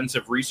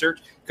extensive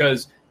research,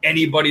 because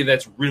anybody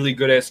that's really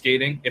good at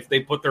skating, if they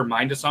put their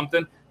mind to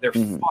something, they're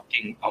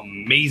fucking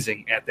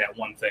amazing at that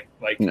one thing.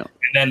 And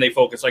then they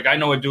focus. Like I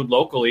know a dude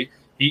locally,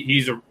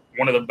 he's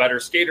one of the better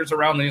skaters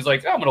around, and he's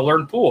like, I'm going to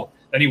learn pool.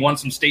 Then he won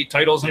some state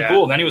titles in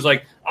pool. Then he was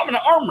like, I'm going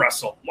to arm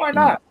wrestle. Why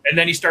not? And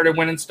then he started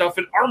winning stuff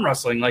in arm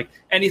wrestling. Like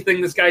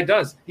anything this guy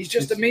does, he's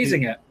just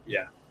amazing at.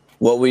 Yeah.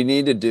 What we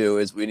need to do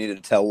is we need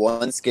to tell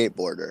one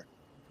skateboarder,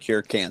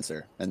 cure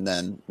cancer. And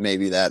then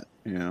maybe that,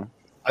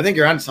 I think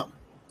you're on something.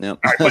 Yep.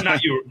 All right, but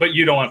not you. But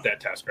you don't want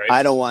that test, right?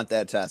 I don't want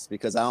that test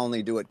because I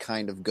only do it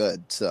kind of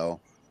good. So.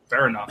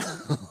 Fair enough.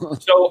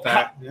 So,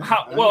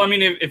 well, I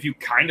mean, if you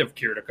kind of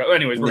cured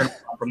anyways, we're going to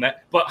move on from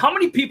that. But how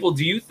many people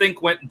do you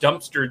think went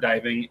dumpster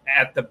diving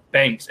at the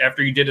banks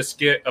after you did a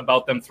skit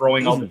about them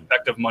throwing all the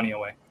effective money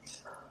away?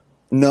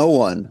 No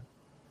one.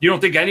 You don't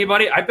think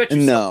anybody? I bet you.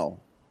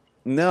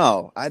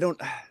 No, I don't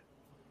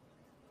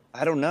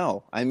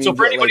know. I mean, so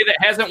for anybody that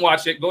hasn't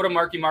watched it, go to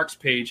MarkyMarx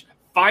page,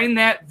 find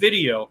that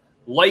video,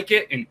 like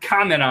it, and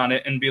comment on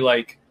it, and be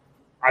like,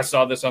 I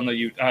saw this on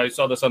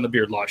the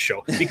Beard Law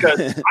show, because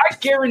I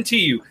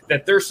guarantee you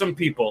that there's some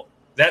people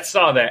that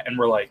saw that and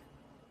were like,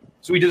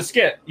 so we did a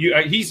skit.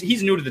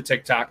 He's new to the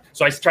TikTok,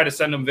 so I try to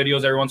send him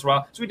videos every once in a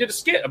while. So we did a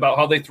skit about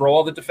how they throw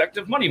all the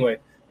defective money away.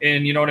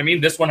 And you know what I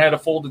mean? This one had a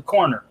folded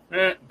corner,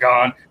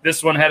 gone.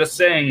 This one had a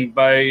saying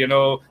by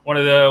one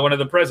of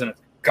the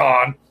presidents,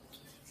 gone.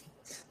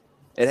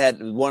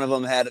 One of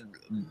them had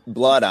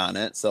blood on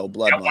it, so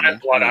blood money. One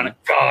had blood on it,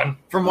 gone.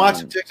 From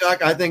watching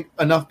TikTok, I think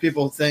enough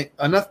people take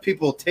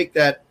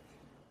that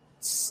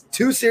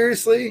too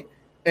seriously,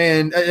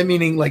 and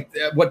meaning like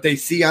what they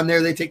see on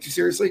there, they take too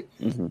seriously.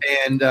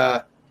 And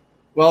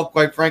well,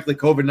 quite frankly,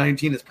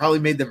 COVID-19 has probably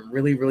made them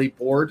really, really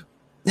bored.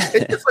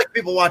 It's just like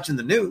people watching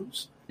the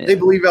news. Yeah. They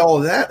believe all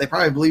of that. They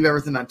probably believe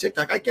everything on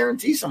TikTok. I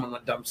guarantee someone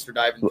went dumpster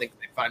dive and think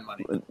they find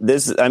money.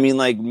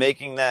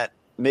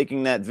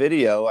 Making that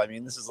video, I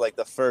mean, this is like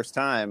the first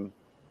time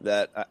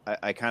that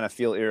I kind of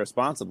feel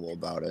irresponsible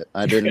about it.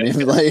 I didn't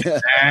even like.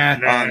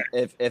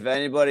 If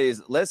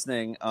anybody's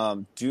listening,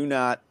 do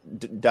not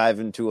dive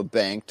into a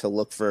bank to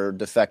look for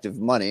defective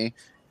money,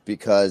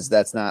 because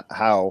that's not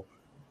how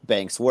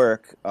banks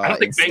work. I don't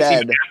think instead,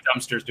 banks even have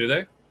dumpsters, do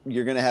they?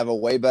 You're going to have a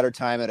way better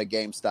time at a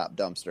GameStop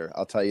dumpster.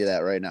 I'll tell you that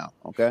right now.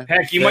 Okay.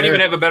 Heck, you might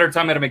even have a better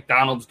time at a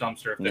McDonald's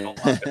dumpster if they don't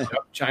lock it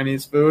up.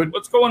 Chinese food.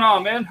 What's going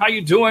on, man? How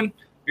you doing?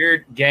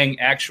 Beard Gang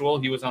Actual.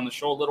 He was on the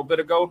show a little bit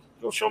ago.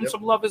 Go show him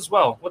some love as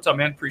well. What's up,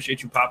 man?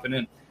 Appreciate you popping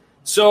in.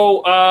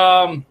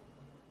 So,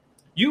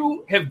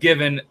 you have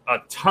given a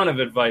ton of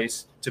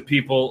advice to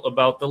people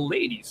about the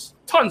ladies.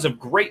 Tons of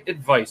great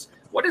advice.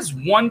 What is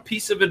one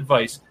piece of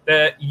advice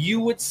that you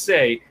would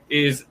say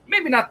is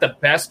maybe not the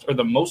best or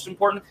the most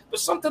important,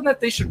 but something that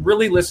they should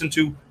really listen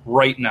to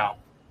right now?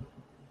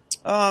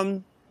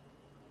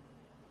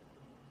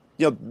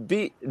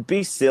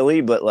 Be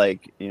silly, but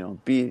like,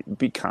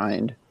 be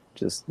kind.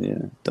 Just,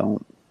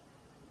 don't.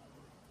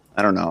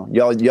 I don't know.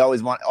 You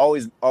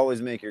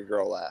always make your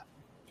girl laugh.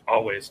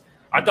 Always.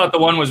 I thought the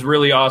one was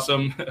really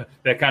awesome.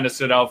 That kind of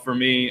stood out for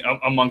me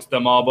amongst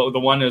them all. But the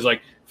one is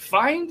like,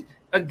 find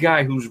a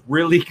guy who's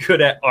really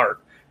good at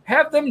art.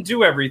 Have them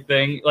do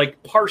everything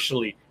like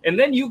partially. And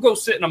then you go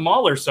sit in a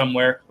mall or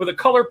somewhere with a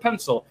color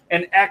pencil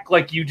and act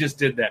like you just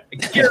did that. I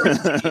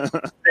guarantee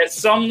that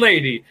some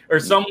lady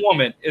or some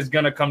woman is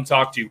going to come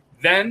talk to you.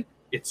 Then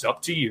it's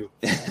up to you.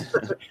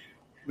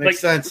 Makes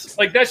sense.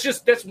 Like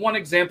that's one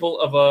example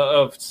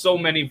of so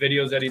many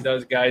videos that he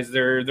does, guys.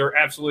 They're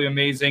absolutely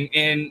amazing.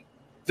 And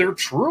they're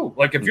true.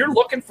 Like if you're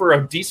looking for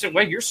a decent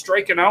way, you're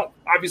striking out.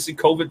 Obviously,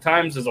 COVID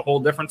times is a whole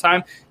different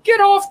time. Get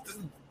off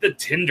the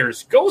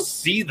Tinders. Go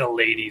see the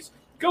ladies.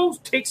 Go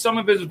take some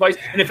of his advice.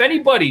 And if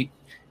anybody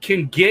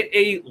can get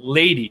a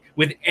lady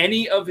with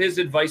any of his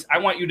advice, I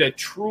want you to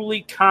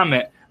truly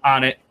comment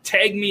on it.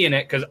 Tag me in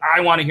it because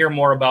I want to hear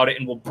more about it.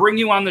 And we'll bring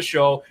you on the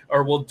show,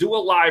 or we'll do a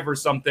live or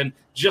something,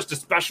 just a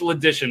special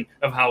edition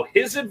of how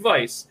his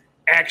advice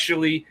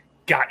actually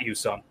got you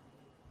some.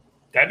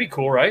 That'd be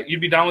cool, right?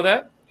 You'd be down with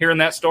that? Hearing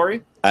that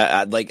story?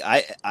 I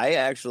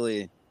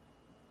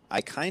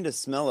kind of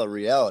smell a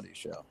reality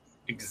show.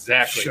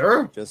 Exactly.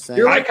 Sure. Just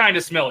saying. I kind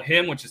of smell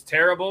him, which is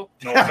terrible.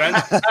 No offense.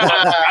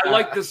 I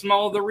like the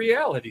smell of the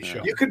reality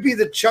show. You could be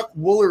the Chuck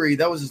Woolery.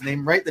 That was his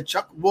name, right? The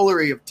Chuck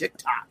Woolery of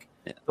TikTok.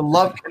 Yeah. The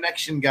love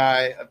connection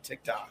guy of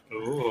TikTok.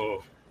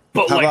 Ooh.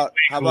 But how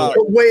about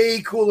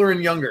way cooler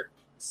and younger?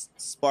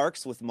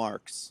 Sparks with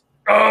Marx.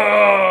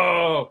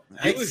 Oh,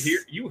 Nice.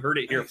 you heard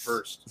it here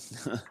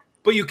first.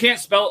 But you can't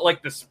spell it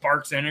like the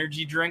Sparks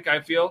energy drink, I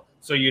feel.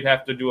 So you'd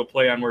have to do a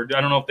play on word. I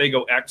don't know if they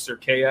go X or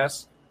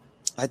KS.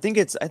 I think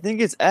it's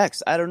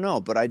X. I don't know,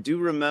 but I do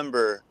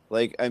remember,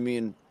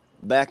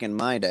 back in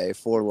my day,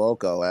 Four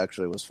Loko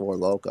actually was Four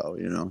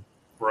Loko.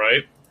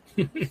 Right.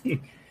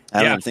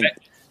 I don't think.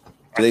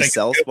 Do they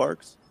sell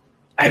Sparks?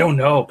 I don't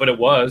know, but it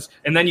was.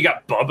 And then you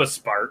got Bubba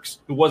Sparks,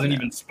 who wasn't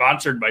even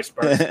sponsored by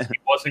Sparks. He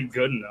wasn't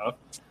good enough.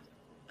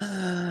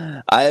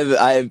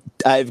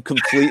 I've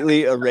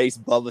completely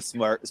erased Bubba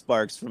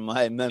Sparks from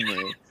my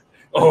memory.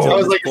 I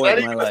was like, point that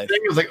in my even a life. thing?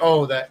 I was like,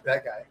 oh, that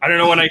guy. I don't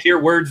know, when I hear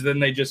words, then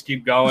they just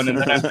keep going. And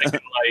then I'm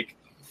thinking like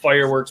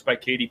Fireworks by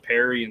Katy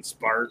Perry and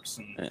Sparks.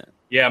 And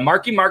yeah,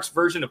 MarkyMarx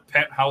version of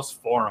Penthouse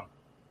Forum.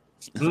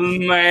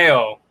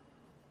 Mayo.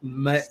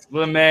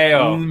 The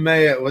Mayo.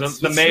 Mayo.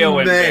 The Mayo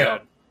is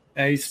bad.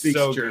 Yeah, he speaks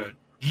So German. good.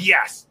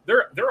 Yes,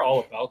 they're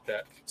all about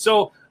that.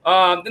 So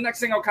the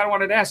next thing I kind of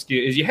wanted to ask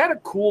you is, you had a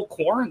cool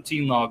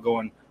quarantine law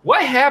going.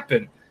 What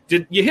happened?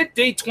 Did you hit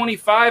day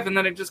 25 and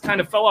then it just kind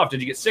of fell off? Did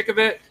you get sick of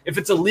it? If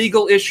it's a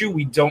legal issue,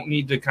 we don't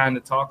need to kind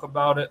of talk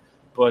about it.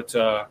 But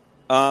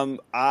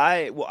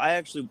I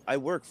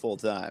work full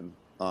time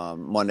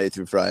Monday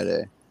through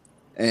Friday,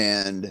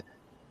 and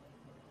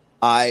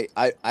I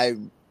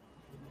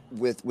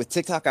with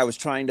TikTok, I was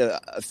trying to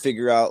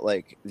figure out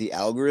like the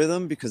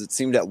algorithm, because it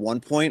seemed at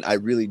one point I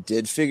really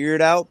did figure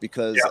it out,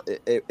 because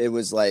it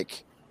was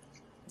like,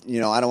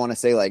 I don't want to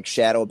say like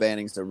shadow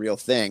banning's the real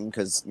thing,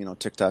 because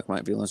TikTok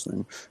might be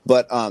listening,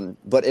 but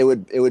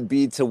it would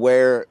be to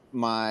where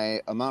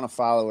my amount of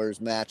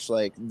followers match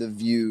like the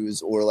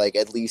views, or like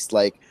at least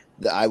like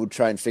I would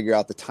try and figure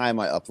out the time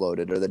I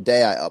uploaded or the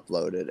day I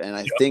uploaded. And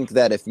I think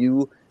that if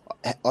you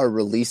are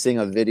releasing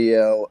a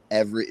video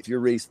if you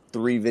release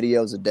 3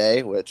 videos a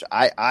day, which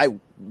I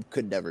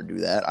could never do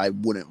that. I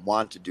wouldn't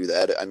want to do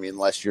that. I mean,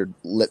 unless you're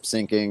lip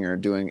syncing or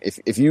doing,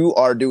 if you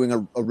are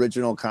doing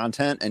original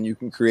content and you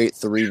can create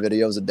 3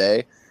 videos a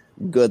day,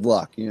 good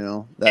luck,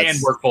 that's,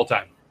 and work full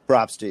time.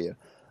 Props to you.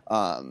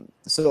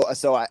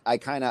 So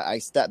I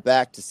stepped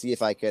back to see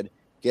if I could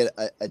get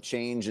a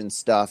change in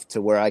stuff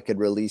to where I could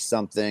release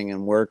something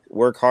and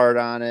work hard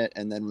on it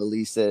and then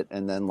release it.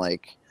 And then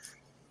like,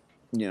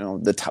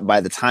 by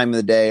the time of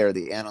the day, or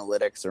the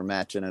analytics are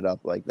matching it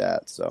up like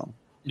that. So,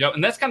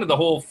 and that's kind of the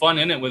whole fun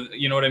in it with,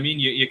 you know what I mean?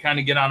 You kind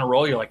of get on a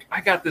roll. You're like,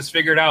 I got this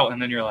figured out. And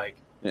then you're like,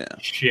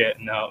 shit,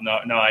 no,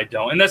 I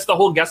don't. And that's the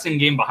whole guessing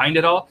game behind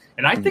it all.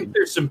 And I think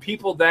there's some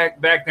people back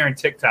there in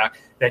TikTok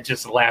that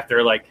just laugh.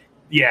 They're like,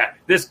 yeah,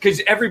 this,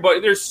 because everybody,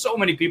 there's so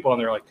many people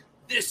and they're like,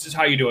 this is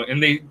how you do it.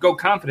 And they go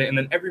confident, and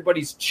then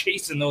everybody's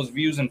chasing those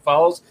views and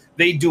follows.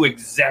 They do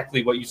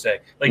exactly what you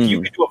say. Like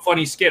you could do a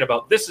funny skit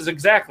about this is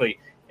exactly,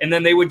 and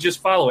then they would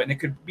just follow it, and it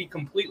could be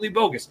completely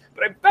bogus.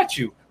 But I bet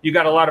you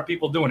got a lot of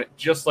people doing it,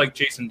 just like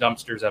chasing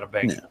dumpsters at a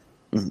bank.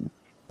 Yeah. Mm-hmm.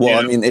 Well,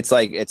 I mean, it's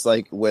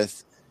like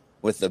with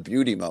the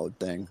beauty mode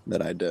thing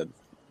that I did.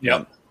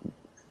 Yeah.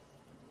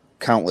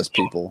 Countless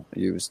people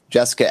used.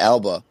 Jessica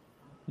Alba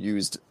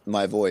used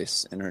my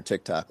voice in her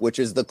TikTok, which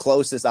is the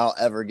closest I'll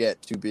ever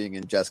get to being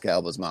in Jessica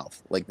Alba's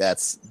mouth. Like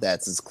that's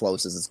as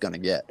close as it's gonna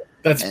get.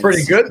 That's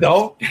pretty good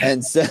though.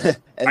 And so,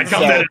 I count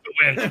that as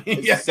a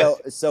win. Yeah.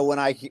 So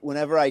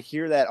whenever I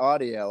hear that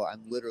audio,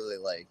 I'm literally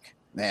like,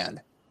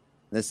 man,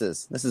 this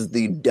is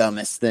the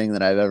dumbest thing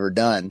that I've ever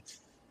done,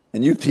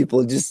 and you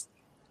people just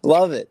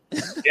love it.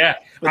 Yeah,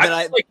 I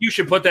feel like you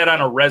should put that on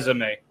a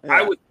resume. Yeah.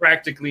 I was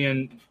practically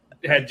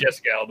had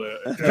Jessica Alba.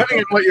 Depending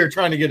on what you're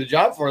trying to get a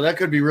job for, that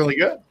could be really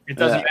good. It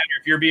doesn't matter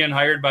if you're being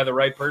hired by the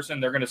right person;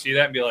 they're going to see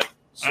that and be like,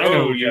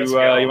 "So you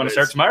want to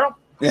start tomorrow?"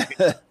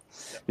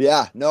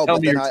 Yeah, no,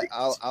 but then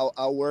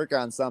I'll work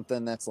on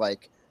something that's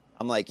like,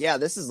 I'm like, yeah,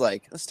 this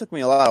took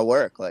me a lot of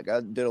work. Like I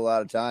did a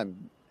lot of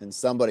time, and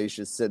somebody's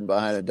just sitting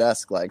behind a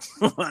desk, like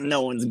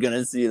no one's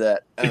gonna see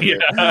that.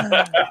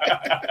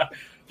 Yeah.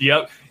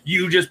 Yep.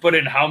 You just put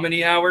in how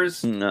many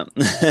hours? No.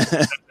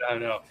 I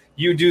don't know.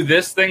 You do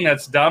this thing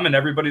that's dumb, and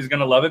everybody's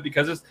gonna love it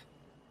because it's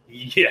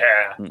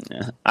yeah.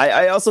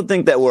 I also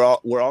think that we're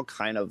all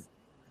kind of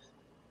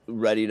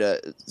ready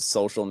to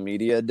social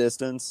media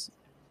distance.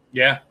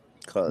 Yeah.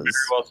 Because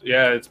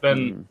it's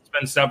been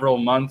several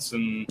months,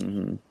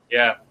 and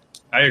yeah,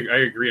 I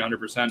agree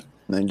 100%.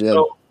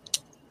 So,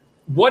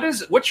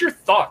 what's your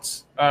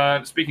thoughts?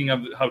 Speaking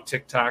of how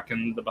TikTok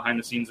and the behind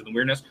the scenes and the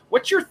weirdness,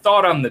 what's your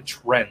thought on the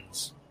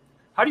trends?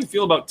 How do you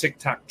feel about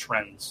TikTok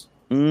trends?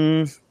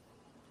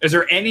 Is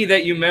there any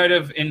that you might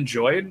have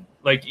enjoyed,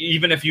 like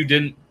even if you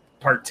didn't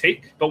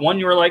partake, but one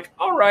you were like,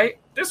 all right,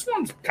 this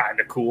one's kind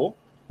of cool?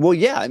 Well,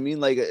 yeah, I mean,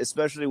 like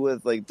especially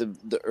with like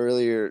the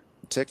earlier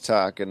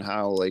TikTok and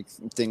how like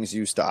things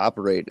used to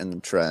operate in the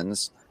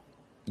trends.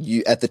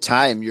 You at the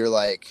time you're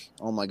like,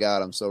 oh my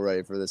god, I'm so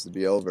ready for this to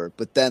be over.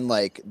 But then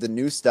like the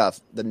new stuff,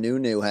 the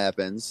new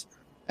happens,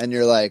 and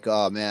you're like,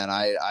 oh man,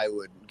 I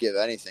would give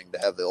anything to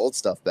have the old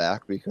stuff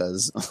back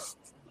because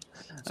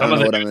I don't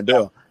know what I'm gonna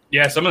do.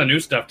 Yeah, some of the new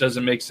stuff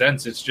doesn't make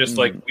sense. It's just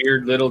like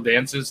weird little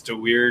dances to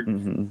weird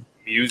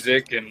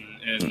music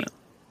and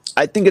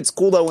I think it's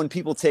cool though when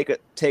people take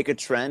a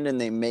trend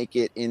and they make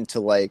it into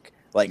like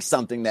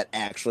something that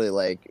actually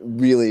like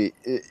really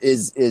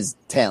is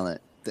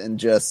talent and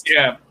just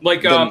I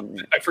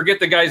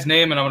forget the guy's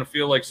name and I'm gonna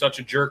feel like such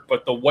a jerk,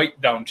 but the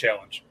wipe down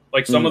challenge,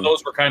 like some of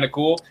those were kind of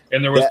cool,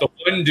 and there was the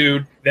one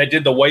dude that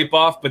did the wipe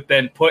off but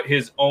then put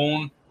his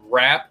own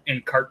rap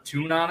and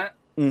cartoon on it.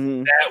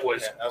 That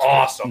was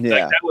awesome. Yeah.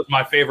 Like, that was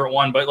my favorite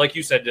one. But like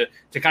you said,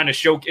 to kind of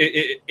show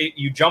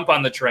you jump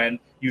on the trend,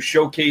 you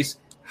showcase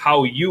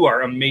how you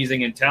are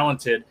amazing and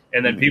talented,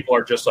 and then people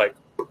are just like,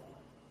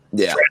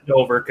 trend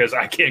over because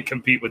I can't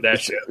compete with that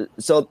shit.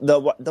 So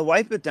the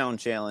wipe it down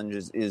challenge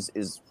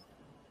is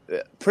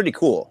pretty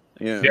cool,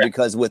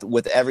 because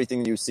with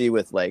everything you see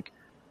with like,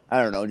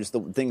 I don't know, just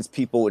the things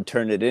people would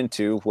turn it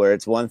into, where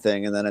it's one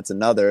thing and then it's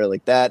another,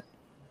 like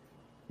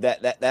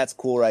that's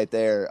cool right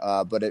there.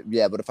 But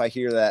if I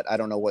hear that, I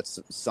don't know what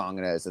song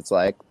it is. It's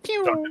like,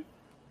 pew,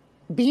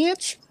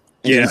 bitch.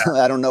 Yeah,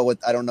 I don't know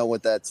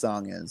what that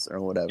song is or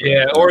whatever.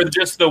 Yeah, or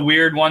just the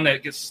weird one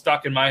that gets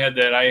stuck in my head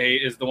that I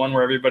hate is the one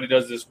where everybody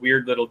does this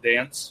weird little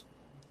dance.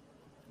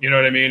 You know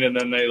what I mean? And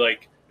then they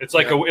like it's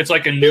like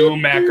a new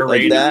Macarena.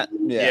 Like that?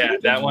 Yeah,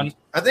 that one.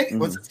 I think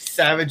was it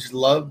Savage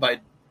Love by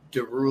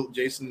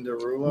Jason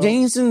Derulo.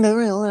 Jason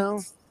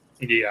Derulo.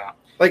 Yeah.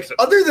 Like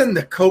other than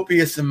the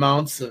copious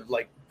amounts of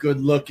like good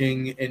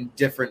looking and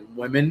different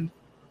women,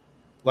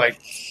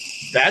 like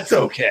that's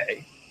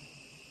okay.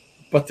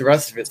 But the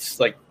rest of it's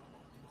like,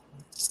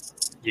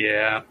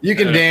 yeah, you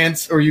can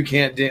dance or you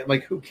can't dance.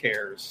 Like, who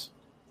cares?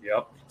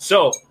 Yep.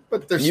 So,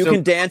 but you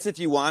can dance if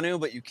you want to,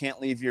 but you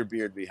can't leave your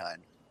beard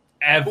behind.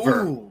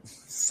 Ever. Ooh,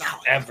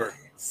 solid. Ever.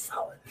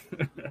 Solid.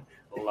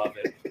 Love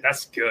it.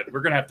 That's good. We're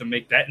gonna have to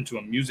make that into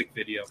a music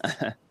video.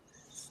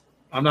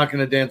 I'm not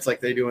gonna dance like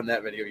they do in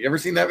that video. You ever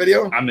seen that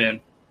video? I'm in.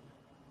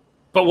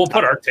 But we'll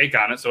put our take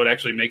on it, so it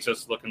actually makes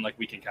us looking like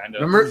we can kind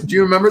of. Do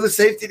you remember the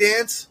safety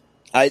dance?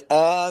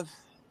 I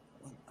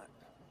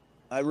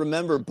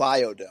remember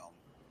Biodome.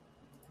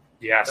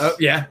 Yes.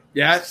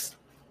 Yes.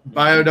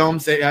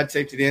 Biodome. Had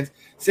safety dance.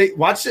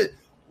 Watch it.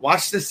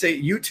 Watch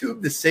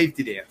YouTube the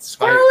safety dance.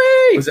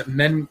 Was it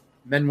men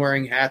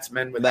wearing hats?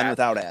 Men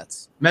without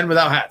hats. Men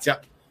without hats.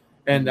 Yep.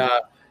 And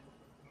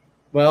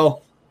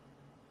well,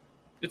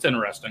 it's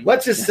interesting.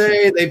 Let's just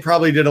say they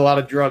probably did a lot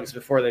of drugs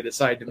before they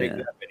decided to make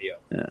that video.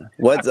 Yeah.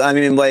 I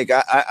mean, like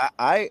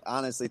I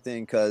honestly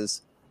think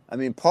because. I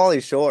mean,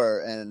 Pauly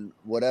Shore and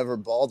whatever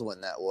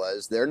Baldwin that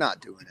was, they're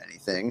not doing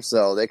anything,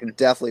 so they could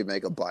definitely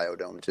make a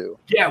Biodome too.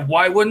 Yeah,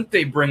 why wouldn't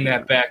they bring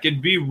that back?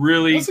 It'd be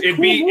really, it'd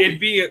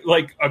be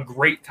like a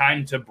great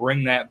time to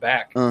bring that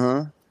back.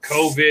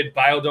 COVID,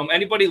 Biodome,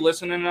 anybody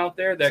listening out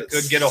there that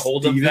could get a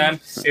hold of them,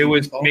 it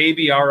was Steven?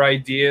 maybe our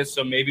idea,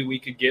 so maybe we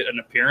could get an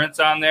appearance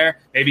on there.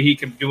 Maybe he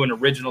could do an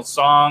original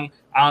song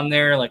on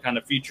there, like on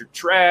a featured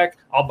track.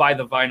 I'll buy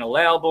the vinyl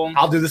album.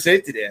 I'll do the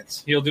safety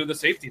dance. He'll do the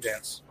safety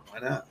dance. Why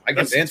not? I can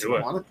Let's dance do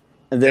if it. I want.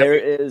 There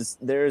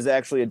is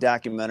actually a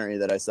documentary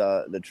that I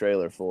saw the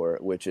trailer for,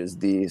 which is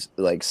the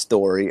like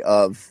story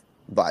of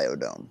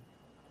Biodome.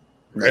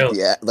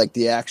 Really? Like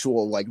the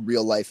actual like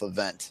real life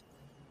event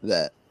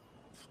that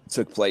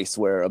took place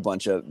where a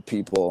bunch of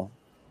people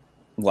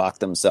locked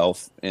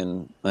themselves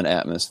in an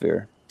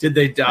atmosphere. Did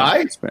they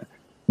die?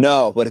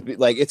 No, but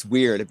it's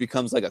weird. It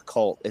becomes like a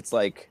cult. It's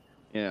like,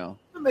 you know,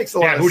 That makes a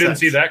lot of Who sense. didn't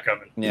see that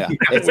coming? yeah.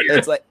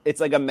 Weird. It's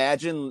like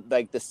imagine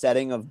like the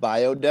setting of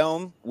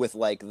Biodome with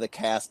like the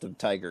cast of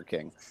Tiger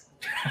King.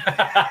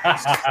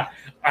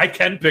 I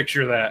can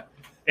picture that.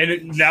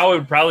 And now it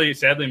would probably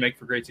sadly make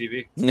for great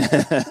TV.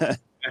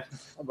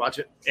 I'll watch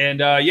it.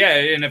 And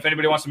and if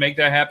anybody wants to make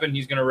that happen,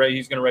 he's gonna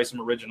write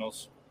some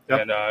originals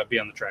and be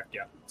on the track.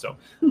 Yeah. So,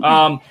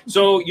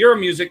 so you're a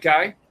music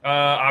guy,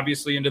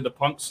 obviously into the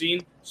punk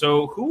scene.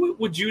 So, who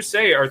would you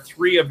say are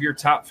 3 of your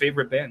top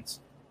favorite bands?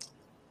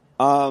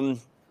 I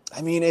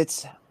mean,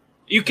 it's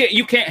You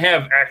can't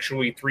have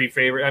actually 3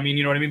 favorite. I mean,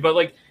 you know what I mean. But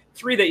like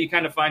 3 that you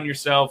kind of find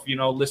yourself,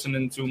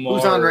 listening to more.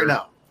 Who's on right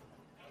now?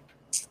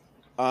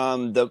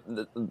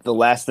 The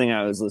last thing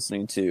I was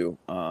listening to,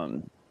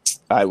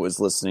 I was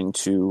listening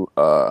to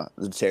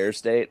The Terror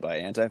State by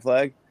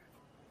Anti-Flag.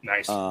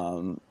 Nice.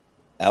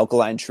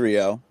 Alkaline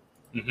Trio.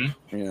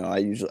 Mm-hmm. You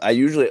know, I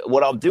usually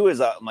what I'll do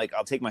is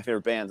I'll take my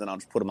favorite bands and I'll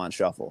just put them on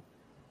shuffle.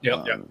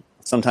 Yep.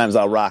 Sometimes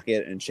I'll rock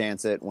it and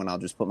chance it when I'll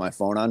just put my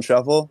phone on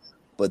shuffle.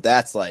 But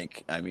that's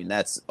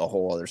that's a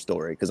whole other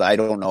story because I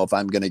don't know if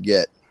I'm gonna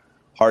get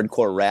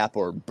hardcore rap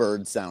or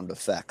bird sound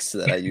effects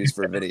that I use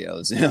for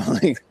videos.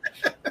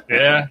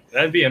 Yeah,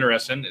 that'd be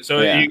interesting. So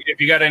if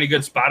you got any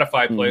good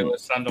Spotify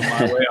playlists, send them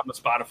my way. I'm a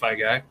Spotify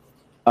guy.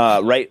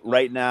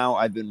 Right now,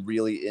 I've been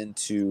really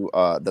into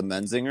the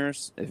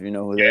Menzingers, if you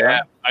know who they are.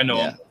 Yeah, I know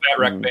them. Fat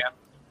Wreck Band.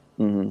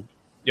 Mm-hmm.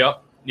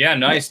 Yep. Yeah,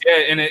 nice. Yeah,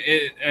 and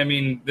I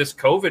mean, this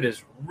COVID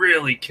is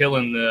really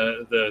killing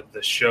the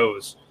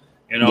shows.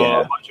 A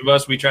bunch of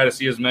us, we try to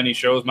see as many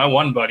shows. My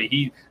one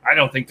buddy, I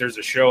don't think there's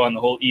a show on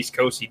the whole East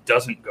Coast he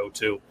doesn't go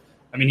to.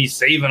 I mean, he's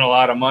saving a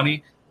lot of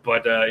money,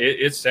 but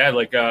it's sad.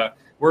 Like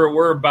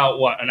we're about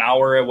an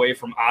hour away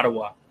from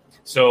Ottawa.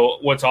 So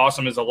what's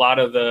awesome is a lot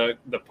of the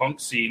punk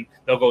scene,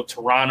 they'll go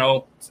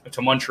Toronto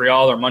to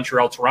Montreal or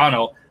Montreal,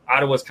 Toronto.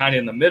 Ottawa's kind of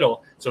in the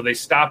middle. So they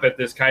stop at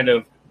this kind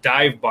of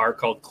dive bar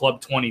called Club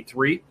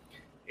 23.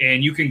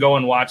 And you can go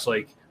and watch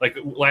like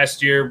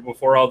last year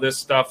before all this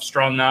stuff,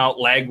 Strung Out,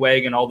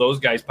 Lagwagon, all those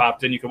guys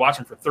popped in. You could watch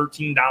them for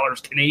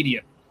 $13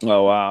 Canadian.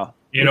 Oh, wow.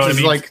 You know what I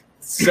mean? Like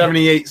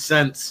 78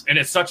 cents. And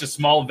it's such a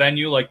small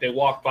venue. Like they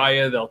walk by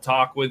you, they'll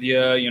talk with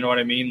you. You know what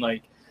I mean?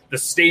 Like the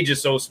stage is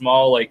so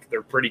small, like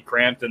they're pretty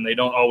cramped and they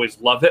don't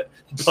always love it.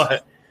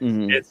 But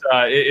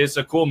it's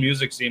a cool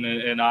music scene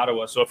in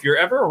Ottawa. So if you're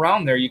ever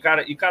around there, you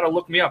gotta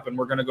look me up and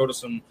we're gonna go to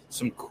some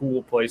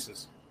cool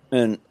places.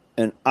 And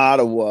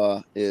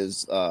Ottawa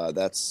is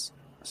that's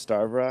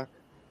Starve Rock,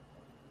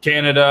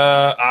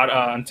 Canada,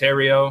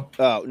 Ontario.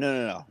 Oh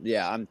no.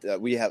 Yeah,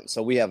 we have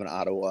an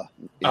Ottawa.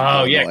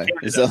 Oh yeah,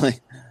 Canada. So,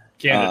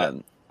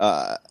 Canada.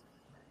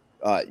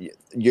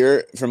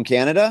 You're from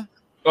Canada?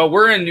 Well,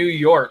 we're in New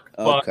York,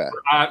 but Okay.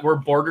 we're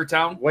border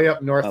town. Way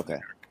up north. Okay.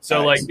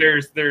 So Nice.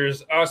 like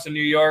there's us in New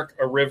York,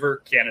 a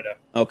river, Canada.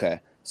 Okay.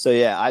 So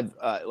yeah,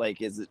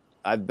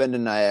 I've been to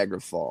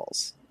Niagara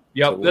Falls.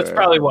 Yep, So that's we're-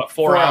 probably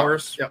 4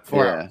 hours. Yep,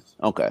 4 Yeah. hours.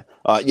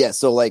 Okay.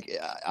 So like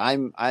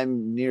I'm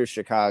near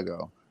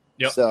Chicago.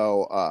 Yep.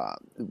 So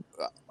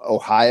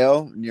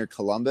Ohio, near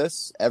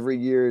Columbus, every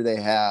year they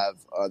have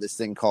this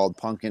thing called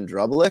Pumpkin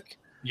Drublick.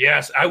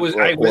 Yes, I was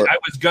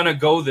gonna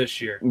go this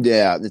year.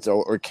 Yeah,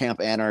 or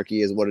Camp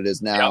Anarchy is what it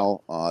is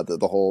now.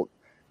 The whole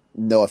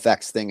No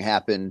Effects thing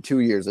happened 2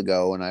 years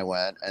ago when I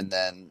went, and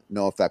then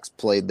No Effects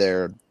played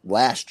there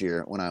last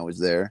year when I was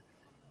there,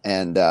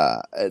 and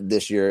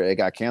this year it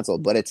got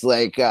canceled. But it's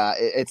like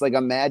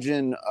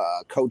imagine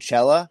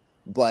Coachella,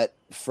 but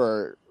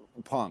for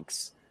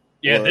punks.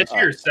 Yeah, Or,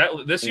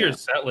 this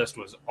year's set list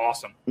was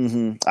awesome.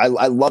 Mm-hmm.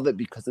 I love it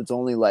because it's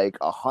only like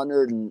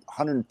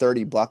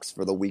 $130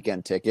 for the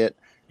weekend ticket.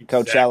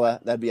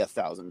 Coachella, that'd be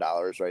 $1,000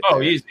 right there.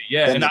 Oh, easy,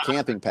 yeah. Then And the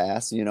camping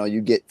pass,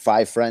 you get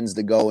 5 friends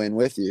to go in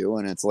with you,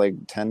 and it's like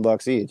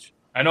 $10 each.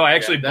 I know. I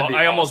actually that'd be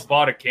almost awesome.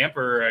 bought a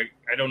camper.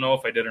 I don't know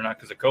if I did or not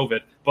because of COVID,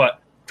 but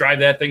drive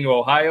that thing to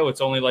Ohio.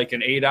 It's only like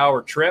an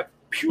 8-hour trip.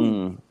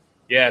 Phew.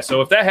 Yeah.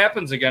 So if that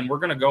happens again, we're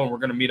gonna go and we're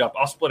gonna meet up.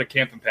 I'll split a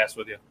camping pass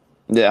with you.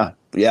 Yeah.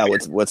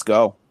 Let's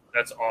go.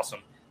 That's awesome.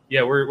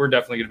 Yeah, we're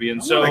definitely gonna be in.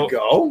 I So wanna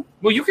go.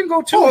 well, you can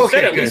go too. Oh,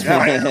 Instead, okay, at least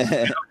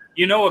good.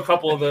 a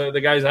couple of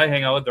the guys I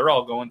hang out with, they're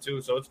all going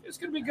too. So it's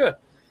gonna be good.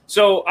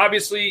 So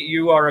obviously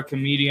you are a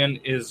comedian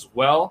as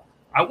well.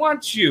 I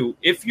want you,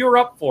 if you're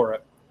up for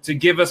it, to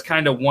give us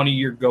kind of one of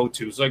your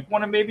go-tos, like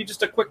one of maybe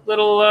just a quick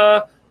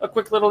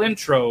little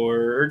intro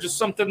or just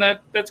something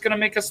that's gonna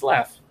make us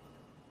laugh.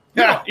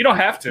 You don't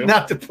have to.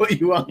 Not to put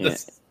you on the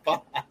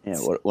spot. Yeah,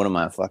 what am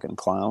I, a fucking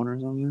clown or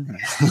something?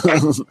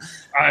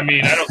 I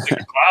mean, I don't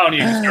think a clown. You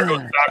can start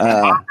with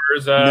Dr.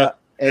 Poppers. No,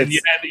 and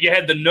you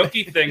had the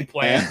Nookie thing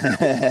planned.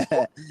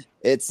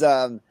 It's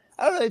I don't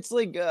know. It's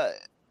like I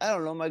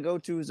don't know. My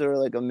go-tos are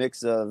like a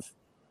mix of.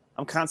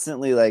 I'm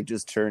constantly like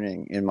just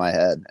turning in my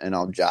head, and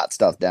I'll jot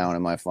stuff down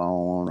in my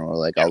phone, or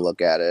like I'll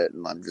look at it,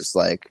 and I'm just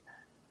like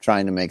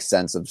trying to make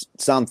sense of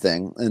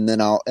something, and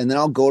then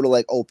I'll go to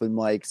like open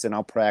mics and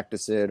I'll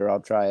practice it, or I'll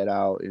try it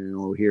out,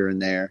 here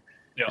and there.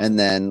 Yeah. And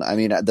then, I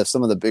mean,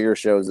 some of the bigger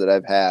shows that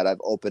I've had, I've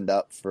opened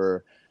up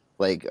for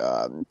like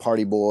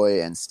Party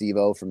Boy and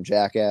Steve-O from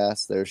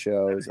Jackass, their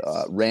shows.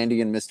 Nice.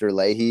 Randy and Mr.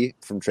 Leahy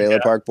from Trailer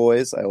Park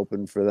Boys, I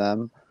opened for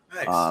them.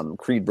 Nice.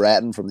 Creed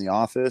Bratton from The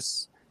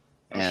Office.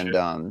 And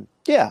I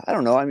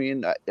don't know. I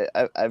mean,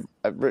 I've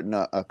written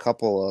a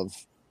couple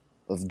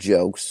of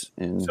jokes.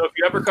 So if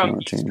you ever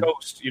come East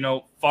Coast,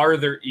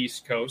 farther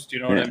East Coast,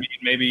 what I mean?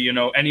 Maybe,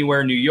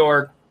 anywhere, New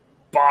York,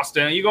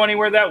 Boston, you go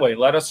anywhere that way,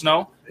 let us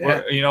know.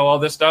 Yeah. All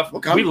this stuff.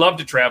 We love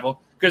to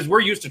travel because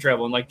we're used to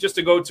traveling. Like just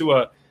to go to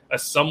a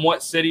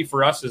somewhat city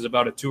for us is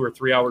about a 2 or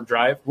 3 hour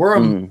drive. We're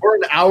an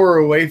hour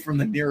away from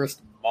the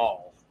nearest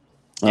mall.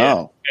 Yeah.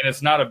 Oh. And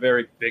it's not a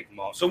very big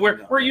mall. So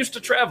we're used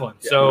to traveling.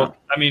 Yeah. So,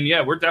 I mean,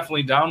 we're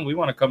definitely down. We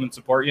want to come and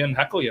support you and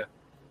heckle you.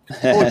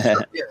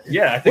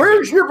 Yeah. I think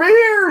where's your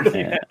beard?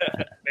 Yeah.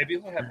 Maybe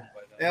it'll happen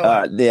by then.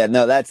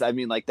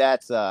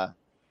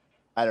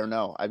 I don't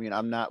know. I mean,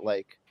 I'm not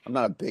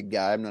a big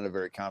guy. I'm not a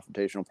very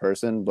confrontational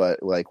person,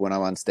 but like when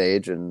I'm on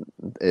stage and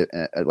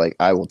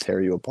I will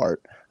tear you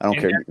apart. I don't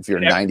care if you're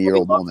a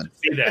 90-year-old woman.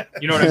 See that.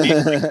 You know what I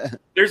mean? Like,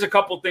 there's a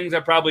couple things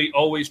that probably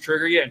always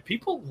trigger you, and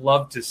people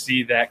love to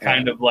see that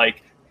kind of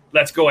like,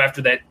 let's go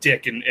after that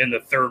dick in the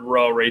third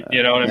row, right?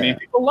 You know what I mean?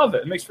 People love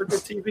it. It makes for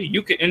good TV.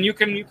 You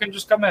can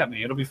just come at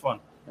me. It'll be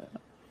fun. Yeah.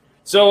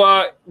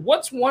 So,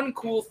 what's one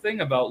cool thing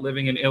about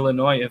living in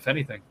Illinois, if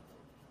anything?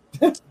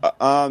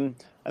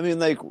 I mean,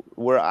 like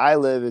where I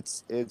live,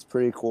 it's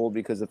pretty cool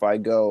because if I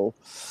go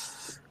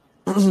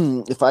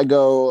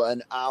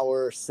an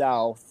hour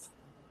south,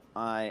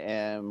 I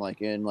am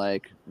like in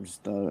like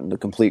just the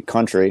complete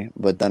country.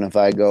 But then if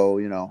I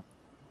go,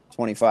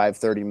 25,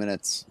 30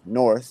 minutes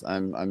north,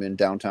 I'm in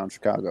downtown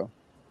Chicago.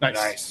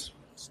 Nice.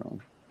 So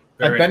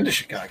I've been to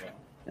Chicago.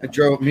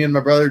 Yeah. Me and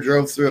my brother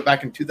drove through it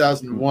back in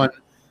 2001,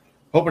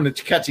 hoping to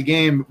catch a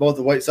game. Both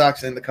the White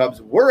Sox and the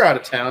Cubs were out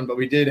of town, but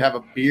we did have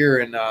a beer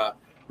in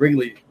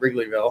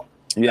Wrigleyville.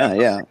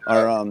 Yeah.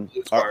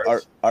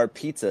 Our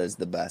pizza is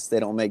the best. They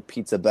don't make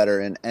pizza better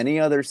in any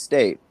other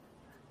state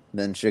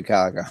than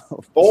Chicago.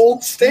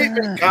 Bold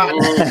statement,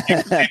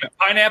 Cotton.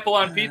 Pineapple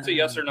on pizza,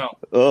 yes or no?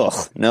 Ugh,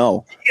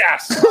 no.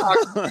 Yes,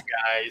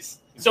 guys.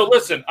 So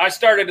listen, I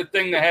started a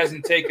thing that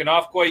hasn't taken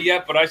off quite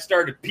yet, but I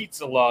started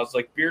pizza laws,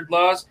 like beard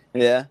laws.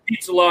 Yeah.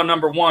 Pizza law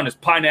number 1 is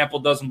pineapple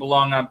doesn't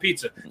belong on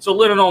pizza. So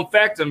little known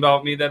fact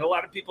about me that a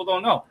lot of people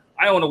don't know.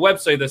 I own a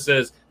website that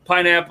says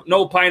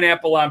no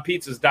pineapple on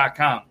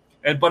pizzas.com.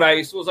 But I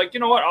was like, you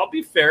know what? I'll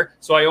be fair.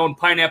 So I own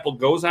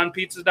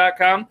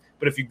pineapplegoesontpizzas.com.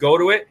 But if you go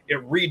to it, it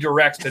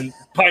redirects to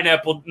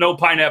no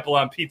pineapple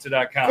on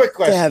pizza.com. Quick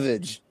question.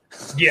 Savage.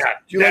 Yeah.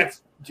 Do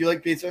you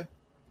like pizza?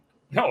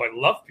 No, I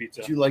love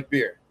pizza. Do you like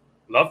beer?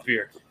 Love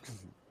beer.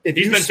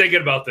 He's been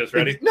thinking about this.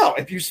 Ready?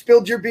 If you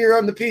spilled your beer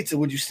on the pizza,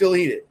 would you still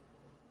eat it?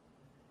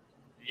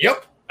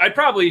 Yep. I'd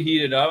probably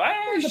heat it up.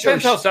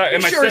 Depends how size.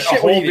 Am I setting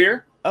a whole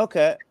beer?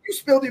 Okay. If you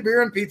spilled your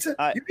beer on pizza,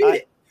 you eat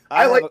it.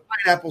 I like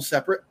pineapple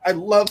separate. I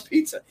love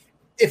pizza.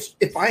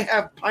 If I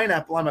have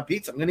pineapple on my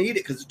pizza, I'm going to eat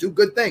it because it's two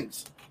good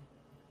things.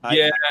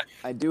 I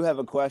do have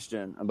a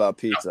question about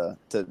pizza.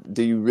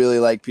 Do you really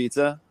like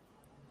pizza?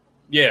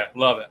 Yeah,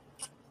 love it.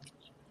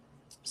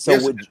 So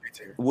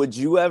would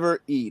you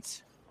ever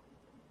eat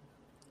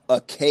a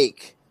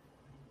cake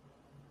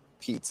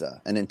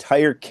pizza, an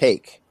entire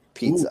cake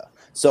pizza?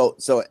 Ooh.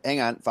 So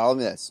hang on, follow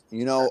me this.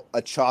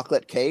 A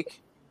chocolate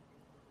cake?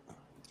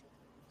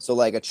 So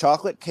like a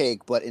chocolate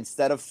cake, but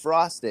instead of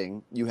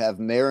frosting, you have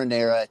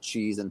marinara,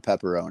 cheese, and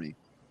pepperoni.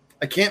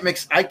 I can't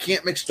mix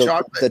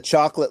chocolate. The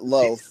chocolate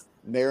loaf,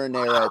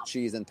 marinara,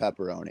 cheese, and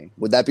pepperoni.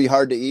 Would that be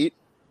hard to eat?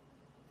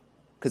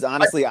 Because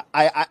honestly,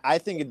 I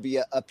think it'd be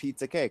a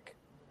pizza cake.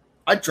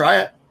 I'd try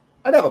it.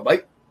 I'd have a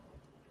bite.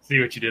 See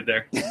what you did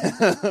there.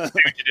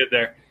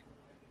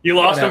 You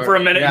lost him for a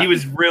minute. Yeah. He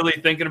was really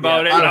thinking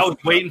about it. And I was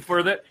waiting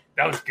for that.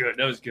 That was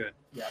good.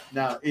 Yeah.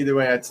 No, either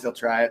way, I'd still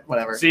try it.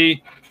 Whatever.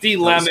 See, D.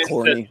 Lemon says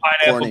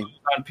pineapple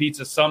on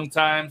pizza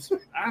sometimes.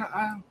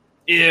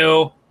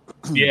 Ew.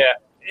 Yeah.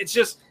 It's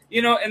just,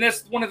 and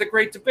that's one of the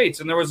great debates.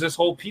 And there was this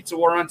whole pizza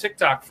war on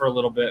TikTok for a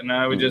little bit. And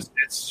I would I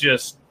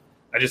just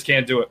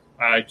can't do it.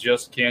 I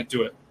just can't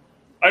do it.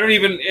 I don't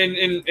even,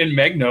 in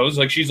Meg knows,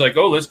 like she's like,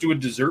 oh, let's do a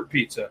dessert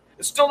pizza.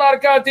 It's still not a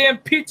goddamn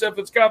pizza if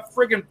it's got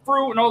friggin'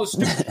 fruit and all the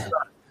stupid stuff.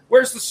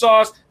 Where's the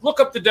sauce? Look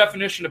up the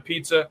definition of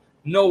pizza.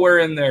 Nowhere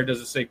in there does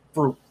it say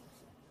fruit.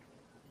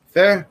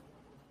 Fair.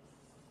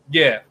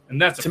 Yeah,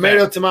 and that's a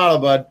tomato, fact.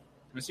 bud.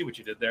 Let me see what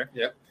you did there.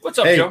 Yep. What's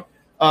up, Joe?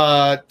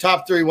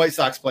 Top 3 White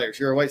Sox players.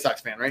 You're a White Sox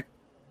fan, right?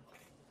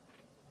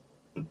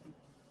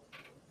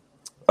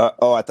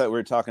 I thought we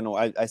were talking.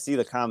 I see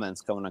the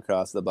comments coming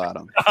across the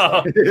bottom.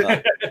 So,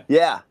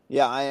 yeah,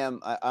 I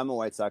am. I'm a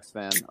White Sox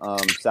fan.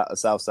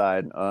 South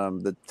Side,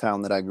 the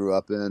town that I grew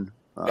up in,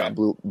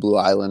 Blue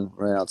Island,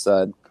 right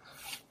outside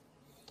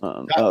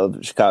of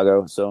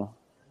Chicago. So,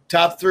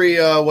 top 3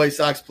 White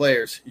Sox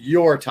players.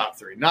 Your top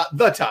 3, not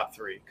the top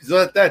 3,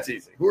 because that's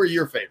easy. Who are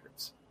your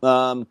favorites?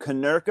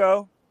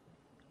 Konerko.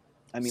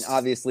 I mean,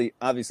 obviously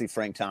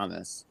Frank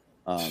Thomas.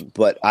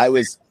 But I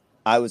was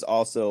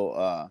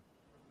also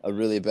a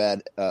really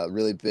big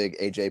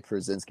AJ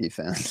Pierzynski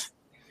fan.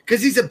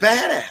 Because he's a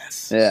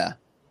badass. Yeah.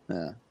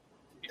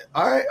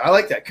 All right, I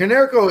like that.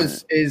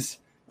 Konerko is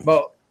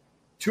about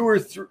two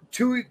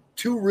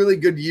really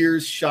good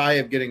years shy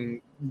of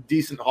getting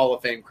decent Hall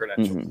of Fame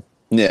credentials. Mm-hmm.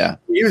 Yeah,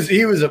 he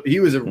was a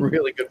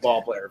really good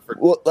ball player.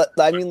 Well,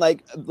 I mean,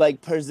 like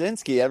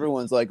Pierzynski,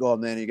 everyone's like, "Oh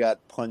man, he got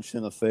punched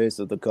in the face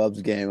at the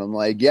Cubs game." I'm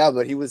like, "Yeah,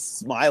 but he was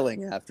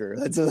smiling after."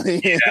 That's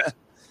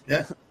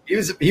yeah.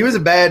 He was a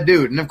bad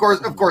dude, and of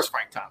course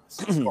Frank Thomas.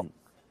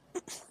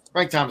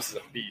 Frank Thomas is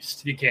a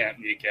beast. You can't.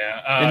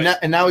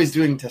 And now he's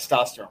doing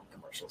testosterone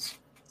commercials.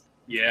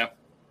 Yeah,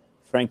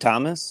 Frank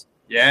Thomas.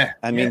 Yeah,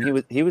 I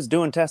mean he was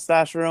doing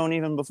testosterone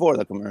even before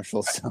the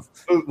commercials. So.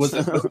 Was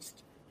it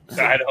Boost?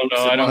 I don't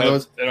know. I don't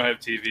have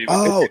TV.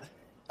 Oh,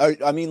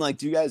 I mean, like,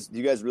 do you guys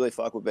really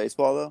fuck with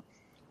baseball though?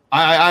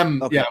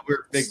 I'm okay. Yeah,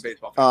 we're big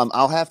baseball fans.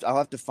 I'll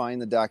have to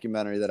find the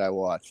documentary that I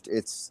watched.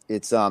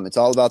 It's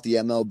all about the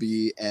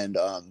MLB and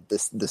the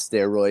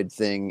steroid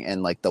thing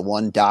and like the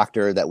one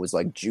doctor that was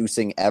like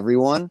juicing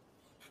everyone.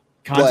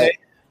 Conte?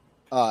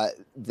 But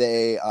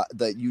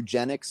the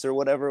eugenics or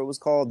whatever it was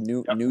called,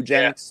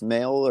 Nugenics,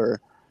 male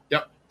or.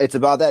 It's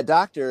about that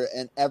doctor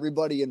and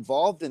everybody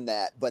involved in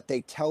that, but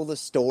they tell the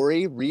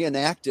story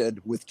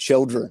reenacted with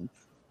children.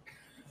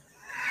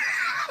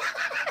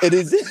 It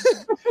is.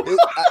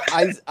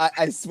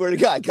 I swear to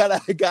God,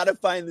 I gotta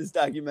find this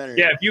documentary.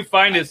 Yeah, if you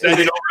find it, send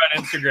it over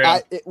on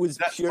Instagram. It was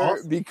pure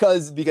awesome.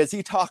 because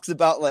he talks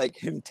about like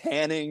him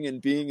tanning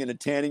and being in a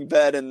tanning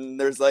bed, and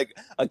there's like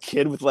a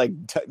kid with like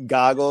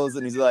goggles,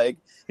 and he's like,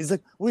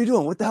 "What are you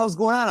doing? What the hell's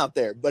going on out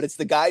there?" But it's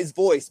the guy's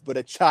voice, but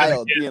a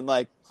child being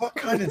like, "What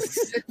kind of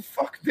sick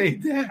fuck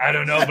made that?" I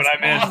don't know, but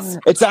I'm in.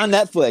 Awesome. It's on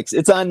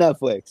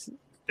Netflix.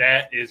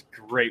 That is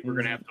great. We're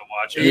gonna have to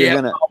watch it.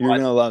 You're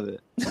gonna love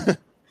it.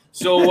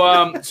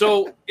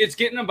 So it's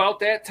getting about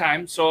that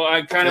time. So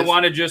I kind of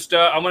want to just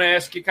I'm going to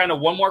ask you kind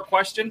of one more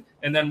question,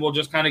 and then we'll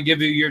just kind of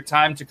give you your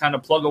time to kind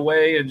of plug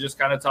away and just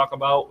kind of talk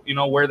about,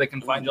 where they can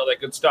find all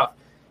that good stuff.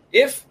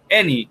 If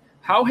any,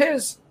 how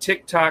has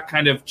TikTok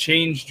kind of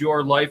changed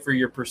your life or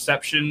your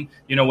perception,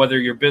 whether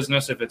your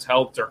business, if it's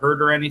helped or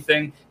hurt or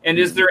anything? And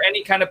is there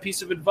any kind of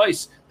piece of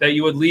advice that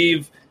you would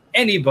leave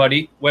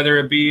anybody, whether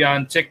it be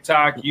on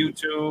TikTok,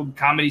 YouTube,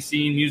 comedy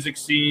scene, music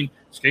scene,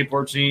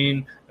 skateboard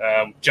scene,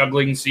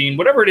 juggling scene,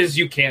 whatever it is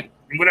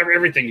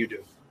everything you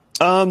do?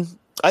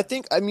 I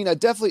think, it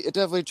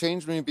definitely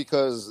changed me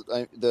because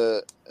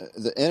the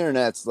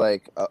internet's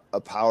like a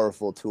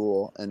powerful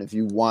tool, and if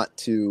you want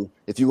to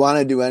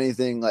do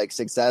anything like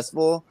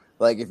successful,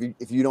 like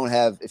if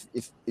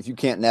you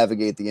can't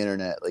navigate the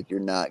internet, like you're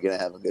not gonna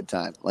have a good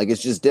time. Like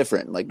it's just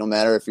different. Like no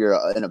matter if you're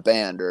in a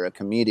band or a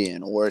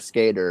comedian or a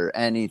skater or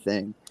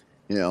anything.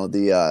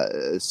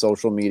 The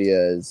social media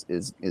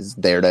is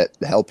there to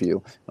help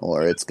you,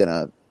 or it's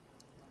gonna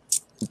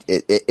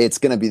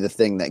be the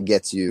thing that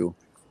gets you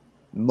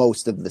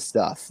most of the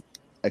stuff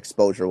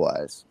exposure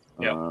wise.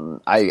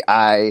 Yep.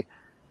 I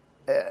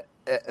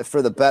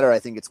for the better, I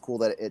think it's cool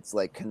that it's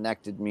like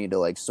connected me to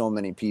like so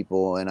many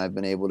people, and I've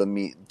been able to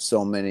meet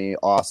so many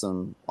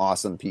awesome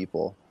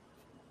people,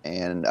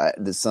 and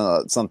this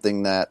is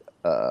something that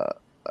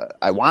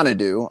I want to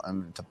do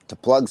to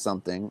plug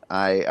something.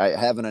 I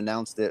haven't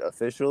announced it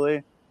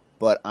officially,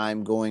 but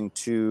I'm going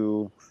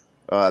to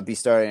be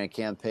starting a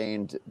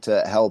campaign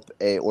to help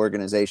a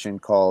organization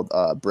called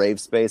Brave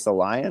Space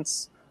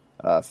Alliance.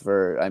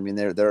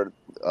 They're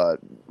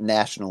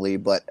nationally,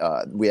 but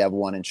we have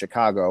one in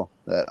Chicago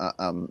that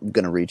I'm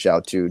going to reach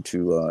out to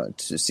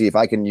see if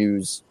I can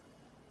use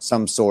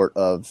some sort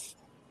of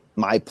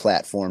my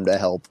platform to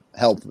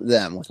help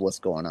them with what's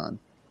going on.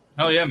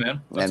 Oh yeah,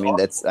 man! That's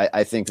awesome.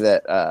 I think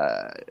that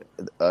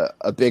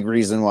a big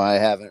reason why I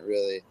haven't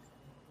really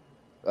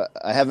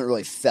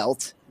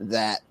felt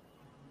that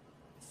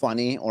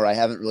funny, or I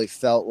haven't really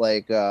felt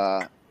like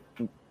I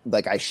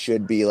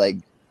should be like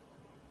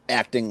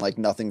acting like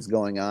nothing's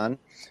going on.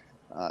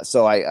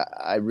 So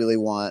I really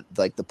want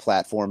like the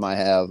platform I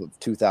have of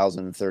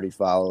 2,030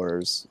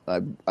 followers.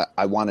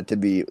 I want it to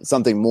be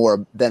something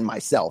more than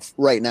myself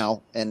right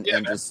now, and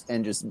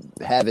just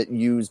have it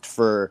used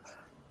for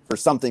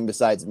something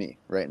besides me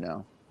right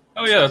now.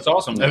 Oh yeah, that's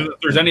awesome. Yeah.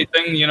 If there's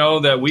anything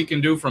that we can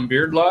do from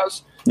Beard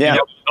Laws,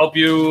 to help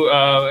you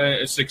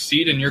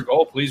succeed in your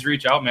goal, please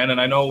reach out, man.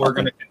 And I know we're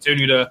going to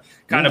continue to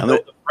kind of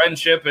build a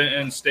friendship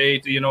and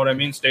stay, stay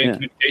in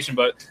communication.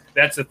 But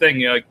that's the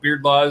thing, like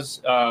Beard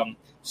Laws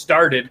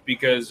started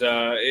because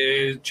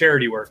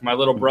charity work. My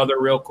little brother,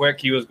 real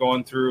quick, he was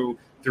going through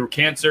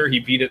cancer.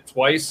 He beat it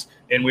twice,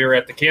 and we were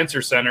at the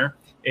cancer center.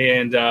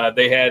 and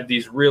they had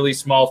these really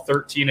small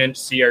 13-inch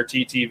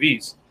CRT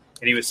TVs.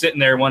 And he was sitting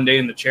there one day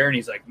in the chair, and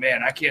he's like,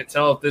 "Man, I can't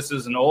tell if this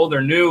is an old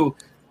or new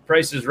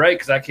Price is Right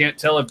because I can't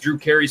tell if Drew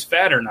Carey's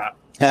fat or not."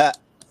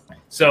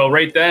 So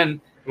right then,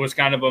 it was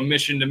kind of a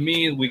mission to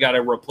me. We got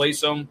to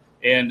replace him.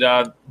 And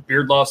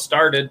Beard Law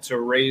started to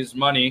raise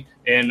money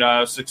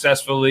and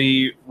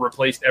successfully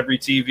replaced every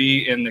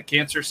TV in the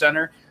cancer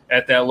center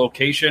at that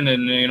location.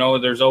 And,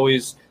 there's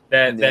always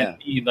that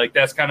need. Like,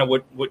 that's kind of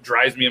what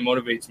drives me and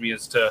motivates me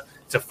is to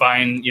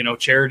find,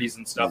 charities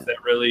and stuff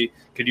that really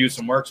could use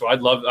some work. So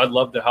I'd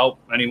love to help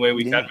any way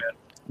we can, man.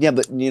 Yeah,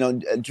 but,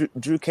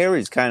 Drew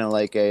Carey's kind of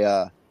like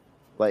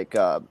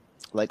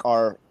like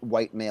our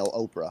white male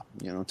Oprah,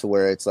 to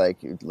where it's like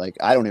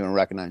I don't even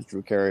recognize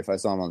Drew Carey if I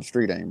saw him on the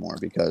street anymore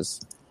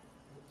because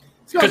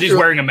he's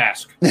wearing a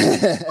mask.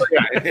 That's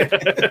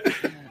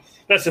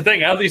the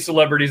thing. All these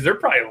celebrities, they're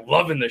probably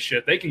loving this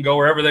shit. They can go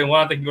wherever they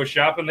want. They can go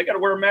shopping. They got to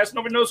wear a mask.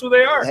 Nobody knows who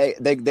they are. Hey,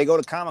 they go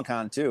to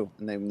Comic-Con too,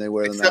 and they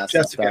wear the mask.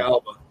 Jessica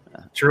Alba.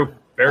 True.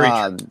 Very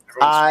true.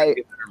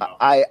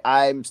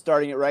 I'm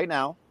starting it right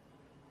now.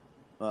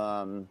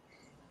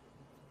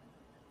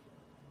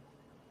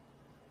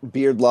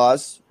 Beard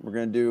Laws. We're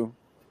going to do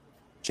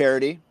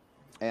charity,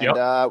 and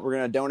we're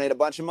going to donate a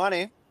bunch of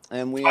money,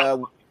 and we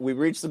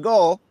reached the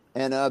goal,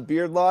 and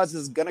Beard Laws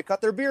is going to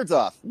cut their beards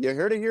off. You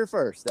heard it here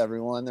first,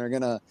 everyone. They're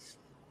going to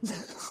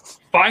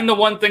find the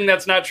one thing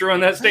that's not true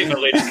in that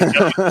statement, ladies and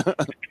gentlemen.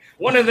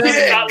 One of them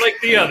is not like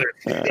the other.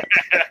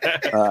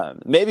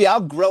 Maybe I'll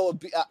grow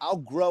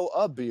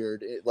a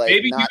beard.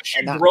 Maybe you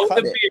should grow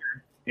the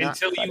beard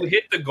until you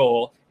hit the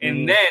goal,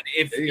 and then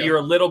if you're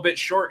a little bit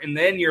short, and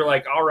then you're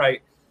like, all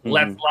right,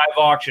 let's live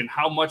auction.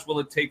 How much will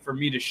it take for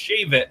me to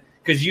shave it?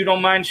 Because you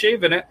don't mind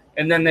shaving it,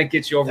 and then that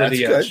gets you over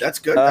the edge. That's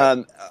good.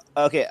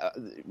 Okay,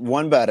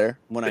 one better.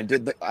 When I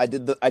did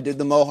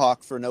the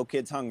mohawk for No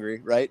Kids Hungry,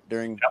 right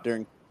during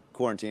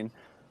quarantine.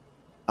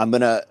 I'm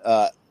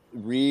gonna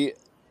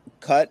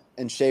recut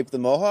and shape the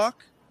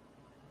mohawk,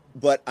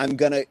 but I'm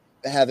gonna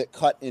have it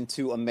cut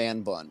into a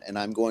man bun, and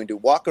I'm going to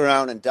walk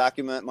around and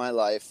document my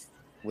life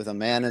with a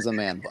man as a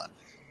man bun.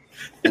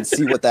 And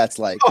see what that's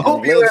like. I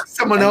hope you have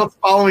someone else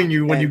following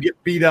you when you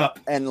get beat up.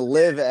 And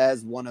live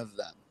as one of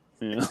them.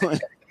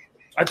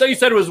 I thought you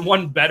said it was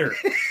one better.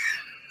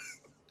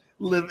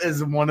 Live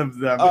as one of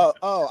them.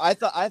 Oh, I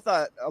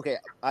thought. Okay,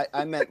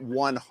 I meant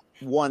one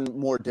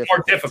more difficult.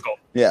 More difficult.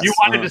 Yes. You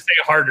wanted to say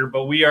harder,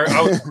 but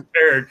I was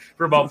prepared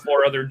for about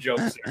 4 other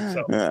jokes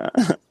there.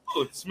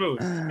 So smooth.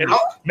 And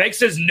Meg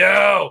says,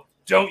 "No,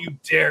 don't you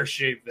dare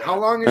shave that." How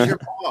long is your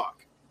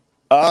mohawk?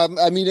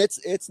 I mean,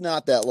 it's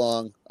not that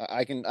long.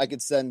 I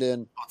could send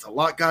in. Oh, it's a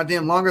lot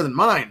goddamn longer than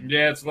mine.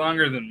 Yeah, it's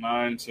longer than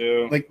mine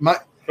too.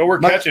 But we're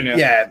catching it.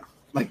 Yeah,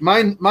 like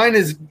mine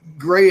is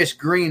grayish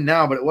green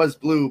now, but it was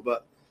blue.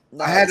 But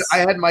nice. I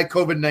had my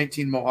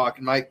COVID-19 mohawk,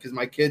 and because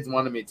my kids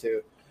wanted me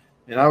to,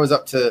 and I was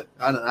up to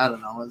I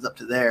don't know, I was up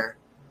to there.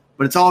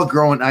 But it's all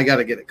growing. I got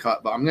to get it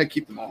cut, but I'm gonna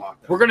keep the mohawk.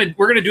 We're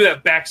gonna do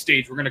that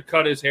backstage. We're gonna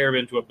cut his hair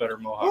into a better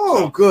mohawk.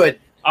 Oh, good.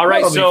 All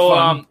right,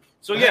 So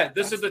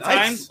this is the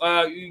time.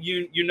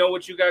 You know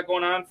what you got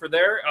going on for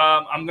there.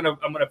 I'm gonna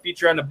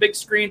feature on the big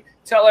screen.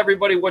 Tell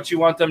everybody what you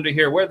want them to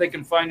hear, where they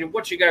can find you,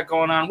 what you got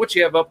going on, what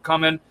you have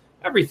upcoming,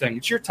 everything.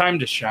 It's your time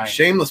to shine.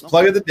 Shameless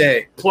plug of the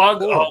day.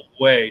 Plug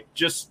away.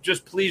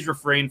 Just please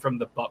refrain from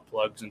the butt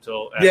plugs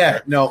until after. Yeah,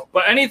 no.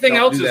 But anything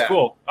else is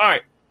cool. All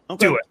right,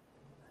 do it.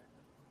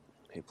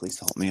 Hey, please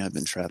help me. I've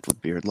been trapped with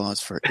Beard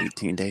Laws for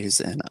 18 days,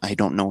 and I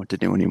don't know what to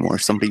do anymore.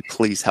 Somebody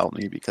please help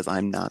me because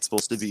I'm not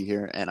supposed to be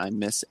here, and I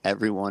miss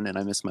everyone, and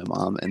I miss my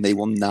mom, and they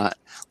will not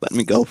let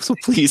me go. So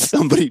please,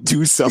 somebody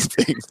do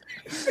something.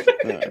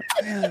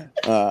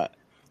 That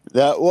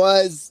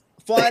was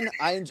fun.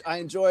 I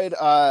enjoyed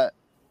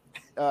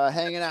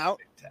hanging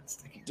out,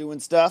 doing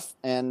stuff,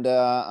 and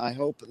I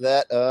hope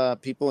that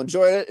people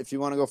enjoyed it. If you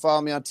want to go follow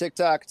me on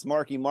TikTok, it's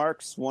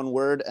MarkyMarx, one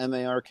word,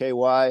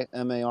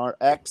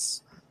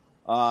 MarkyMarx.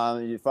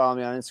 You follow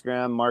me on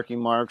Instagram,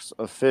 MarkyMarx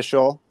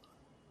official,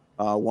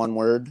 one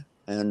word.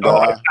 And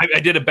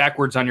I did it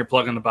backwards on your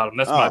plug on the bottom.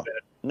 That's my bad.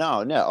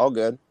 No, all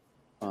good.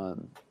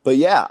 But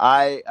yeah,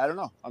 I don't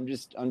know. I'm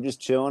just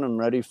chilling. I'm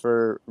ready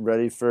for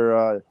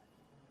I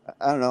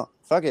don't know.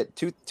 Fuck it.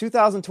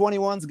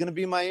 2021 is gonna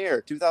be my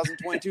year.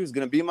 2022 is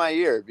gonna be my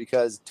year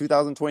because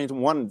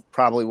 2021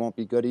 probably won't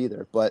be good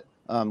either. But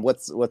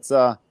let's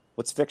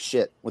fix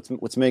shit.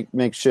 Let's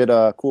make shit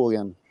cool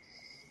again.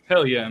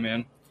 Hell yeah,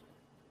 man.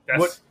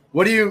 What's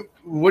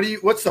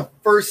the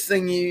first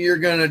thing you're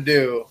gonna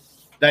do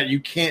that you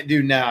can't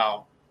do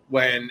now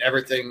when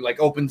everything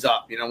opens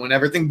up? When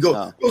everything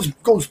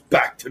goes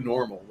back to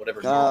normal,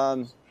 whatever.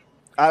 I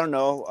don't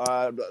know.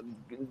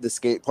 The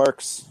skate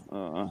parks,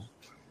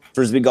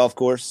 frisbee golf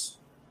course.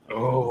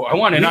 Oh, I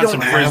want in on some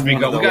frisbee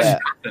golf.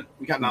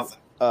 We got nothing.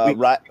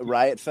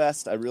 Riot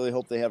Fest. I really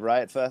hope they have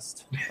Riot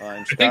Fest in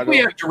Chicago. I think we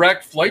have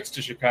direct flights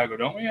to Chicago,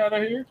 don't we, out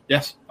of here?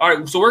 Yes. All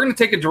right, so we're gonna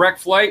take a direct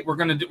flight. We're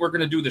gonna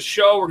do the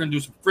show. We're gonna do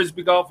some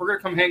frisbee golf. We're gonna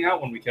come hang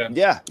out when we can.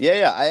 Yeah.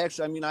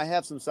 I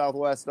have some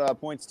Southwest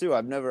points too.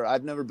 I've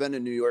never been to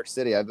New York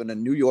City. I've been to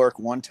New York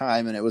one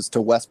time, and it was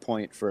to West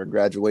Point for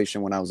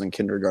graduation when I was in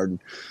kindergarten.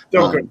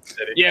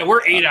 Yeah,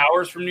 we're 8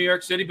 hours from New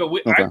York City, but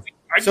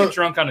I'd get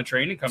drunk on a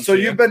train and come. So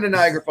you've been to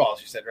Niagara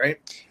Falls, you said, right?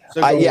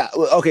 So yeah.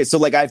 Okay. So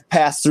like I've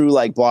passed through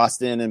like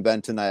Boston and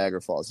been to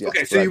Niagara Falls. Yes,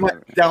 okay. So you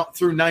went down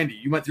through 90.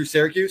 You went through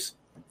Syracuse.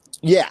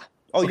 Yeah.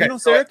 Oh, okay. You know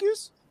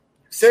Syracuse?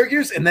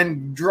 Syracuse, and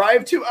then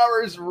drive 2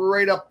 hours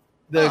right up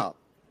the.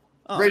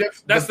 Right up.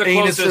 That's the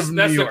closest.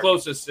 That's the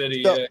closest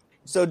city.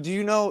 So do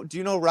you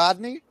know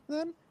Rodney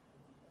then?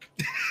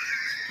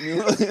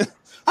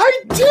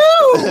 I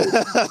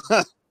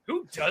do.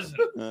 Who doesn't?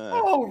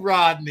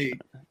 Rodney.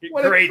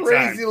 What a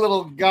crazy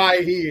little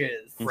guy he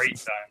is. Great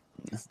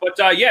time. But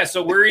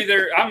so we're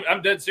either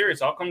I'm dead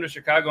serious. I'll come to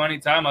Chicago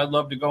anytime. I'd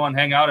love to go and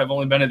hang out. I've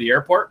only been to the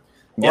airport.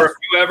 Yes. Or if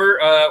you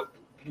ever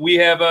we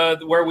have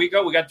where we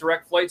go, we got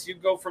direct flights. You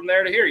can go from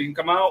there to here. You can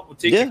come out, we'll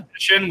take you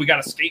fishing. We got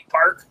a skate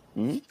park.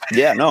 Mm-hmm.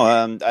 Yeah,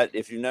 no,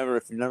 if you've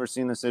never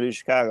seen the city of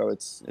Chicago,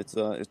 it's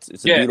a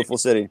beautiful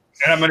city.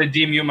 And I'm gonna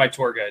deem you my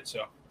tour guide,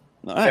 so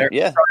all right,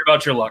 sorry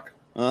about your luck.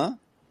 But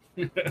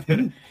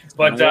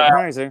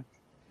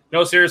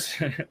no,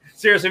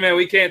 seriously, man,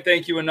 we can't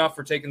thank you enough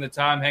for taking the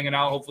time, hanging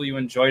out. Hopefully you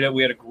enjoyed it.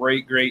 We had a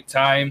great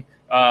time.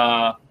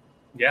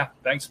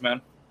 Thanks, man.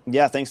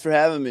 Yeah, thanks for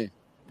having me.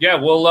 Yeah,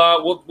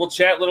 we'll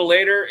chat a little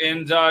later.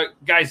 And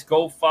guys,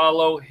 go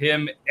follow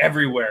him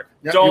everywhere.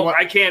 Yep,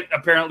 I can't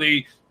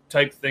apparently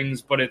type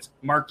things, but it's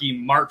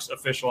MarkyMarx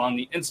official on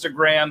the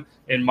Instagram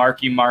and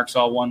MarkyMarx,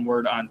 all one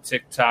word, on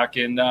TikTok.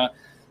 And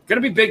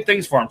going to be big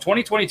things for him.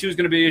 2022 is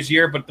going to be his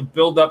year, but the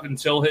build up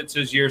until hits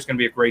his year is going to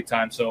be a great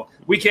time. So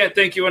we can't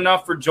thank you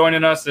enough for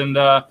joining us, and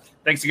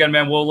thanks again,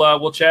 man.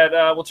 We'll chat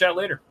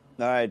later.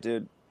 All right,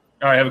 dude.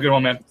 All right, have a good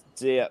one, man.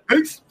 See ya.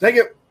 Peace. Thank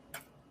you.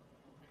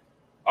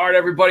 All right,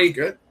 everybody.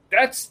 Good.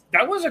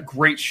 That was a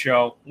great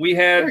show. We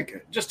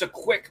had just a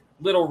quick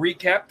little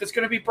recap that's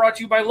going to be brought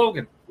to you by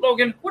Logan.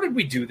 Logan, what did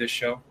we do this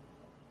show?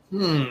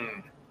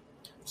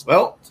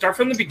 Well, start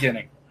from the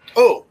beginning.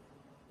 Oh.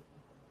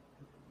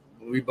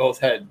 We both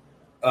had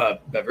a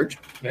beverage.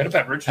 We had a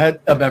beverage. Had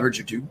a beverage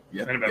or two.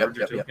 Yep. Had a beverage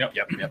or two.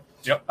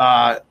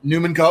 Yep.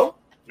 Newman Co.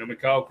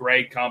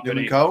 Great company.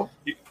 Newman Co.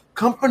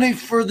 Company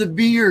for the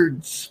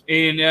beards.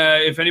 And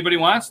if anybody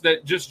wants,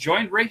 that just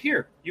joined right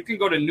here. You can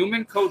go to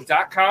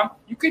newmanco.com.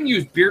 You can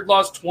use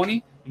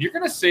BeardLaws20, and you're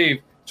going to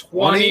save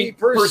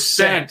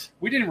 20%.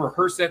 We didn't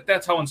rehearse that.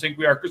 That's how in sync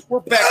we are, because we're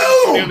back in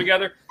the studio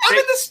together. I'm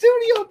in the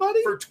studio,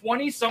 buddy. For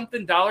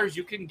 $20-something,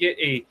 you can get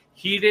a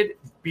heated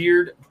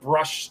beard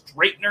brush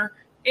straightener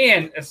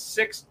and a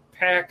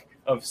 6-pack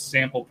of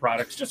sample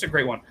products. Just a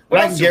great one.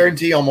 But I can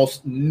guarantee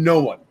almost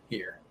no one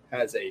here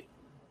has a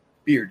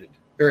bearded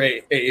or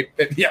a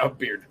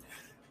beard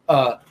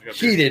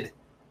heated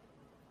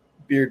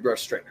beard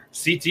brush straightener.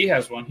 CT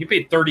has one. He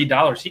paid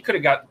 $30. He could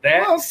have got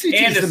that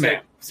and a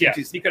man. Yeah,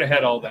 he could have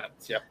had all that.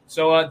 Yeah.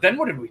 So then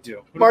what did we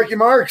do?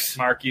 MarkyMarx.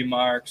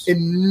 MarkyMarx.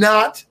 And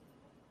not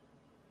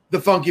the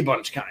Funky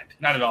Bunch kind.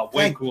 Not at all.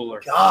 Way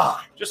cooler.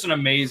 God. Just an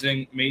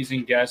amazing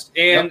guest.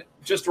 And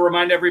just to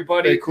remind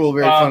everybody. Very cool,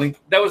 very funny.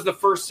 That was the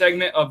first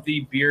segment of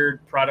the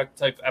beard product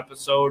type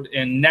episode.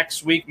 And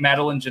next week,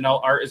 Madeline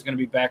Janelle Art is going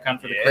to be back on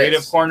for the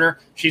Creative Corner.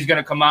 She's going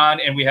to come on,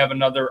 and we have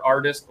another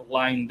artist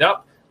lined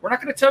up. We're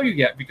not going to tell you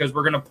yet because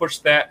we're going to push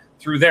that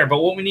through there. But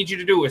what we need you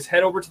to do is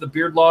head over to the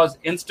Beard Laws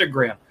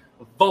Instagram.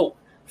 Vote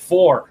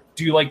for,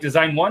 do you like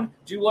design 1?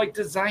 Do you like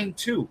design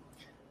 2?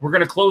 We're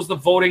going to close the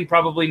voting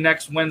probably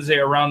next Wednesday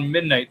around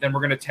midnight. Then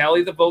we're going to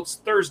tally the votes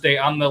Thursday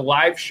on the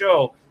live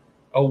show.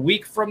 A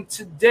week from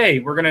today,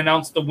 we're going to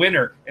announce the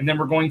winner. And then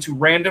we're going to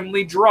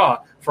randomly draw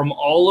from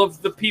all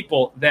of the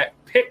people that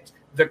picked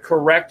the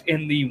correct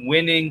and the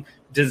winning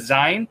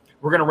design.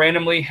 We're going to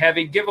randomly have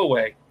a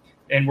giveaway.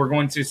 And we're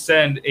going to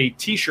send a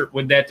T-shirt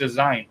with that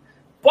design.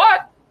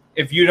 But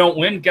if you don't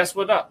win, guess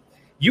what up?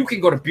 You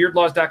can go to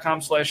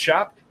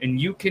beardlaws.com/shop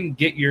and you can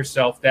get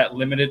yourself that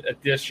limited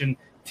edition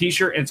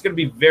T-shirt. And it's going to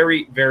be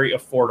very, very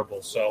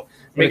affordable. So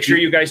make sure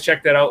you guys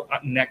check that out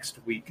next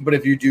week. But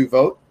if you do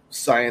vote,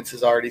 science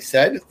has already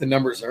said if the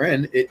numbers are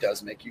in, it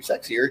does make you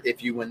sexier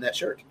if you win that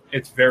shirt.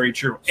 It's very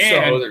true.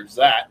 And so there's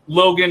that.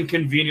 Logan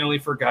conveniently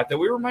forgot that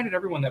we reminded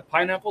everyone that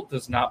pineapple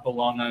does not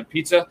belong on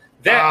pizza.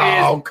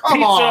 That is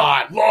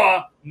pizza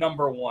law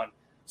number 1.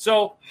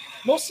 So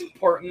most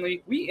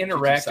importantly, we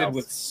interacted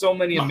with so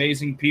many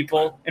amazing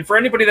people. And for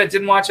anybody that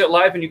didn't watch it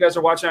live and you guys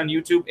are watching on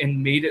YouTube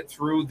and made it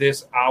through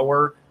this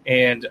hour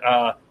and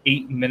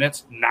 9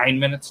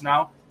 minutes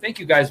now, thank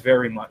you guys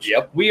very much.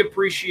 Yep. We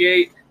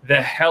appreciate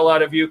the hell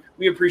out of you.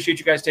 We appreciate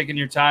you guys taking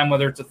your time,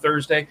 whether it's a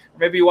Thursday, or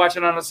maybe you're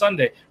watching on a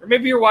Sunday, or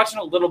maybe you're watching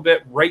a little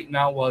bit right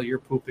now while you're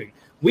pooping.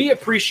 We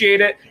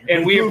appreciate it,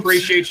 and we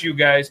appreciate you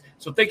guys.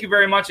 So thank you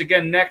very much.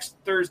 Again, next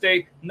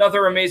Thursday,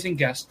 another amazing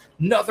guest,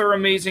 another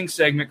amazing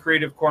segment,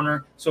 Creative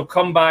Corner. So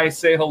come by,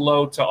 say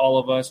hello to all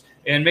of us,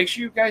 and make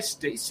sure you guys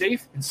stay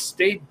safe and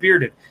stay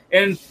bearded.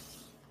 And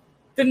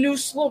the new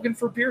slogan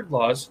for Beard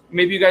Laws,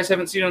 maybe you guys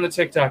haven't seen it on the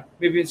TikTok,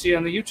 maybe you didn't see it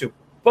on the YouTube,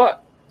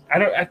 but I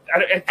don't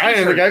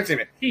think I've seen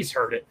it. He's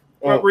heard it.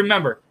 Oh. But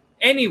remember,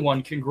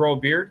 anyone can grow a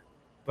beard,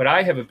 but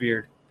I have a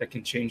beard that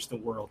can change the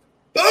world.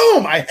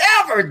 Boom! I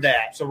have heard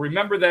that. So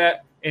remember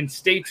that and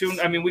stay tuned.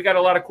 I mean, we got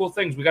a lot of cool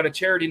things. We got a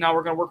charity now.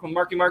 We're going to work with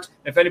MarkyMarx.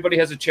 If anybody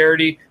has a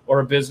charity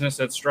or a business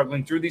that's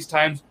struggling through these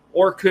times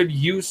or could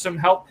use some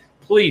help,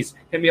 please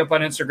hit me up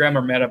on Instagram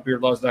or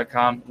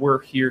matt@beardlaws.com.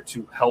 We're here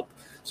to help.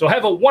 So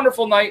have a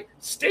wonderful night.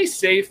 Stay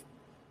safe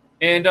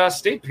and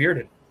stay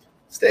bearded.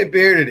 Stay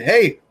bearded.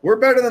 Hey, we're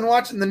better than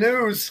watching the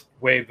news.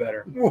 Way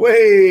better.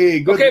 Way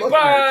good. Okay,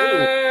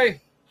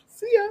 bye.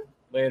 See ya.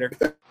 Later.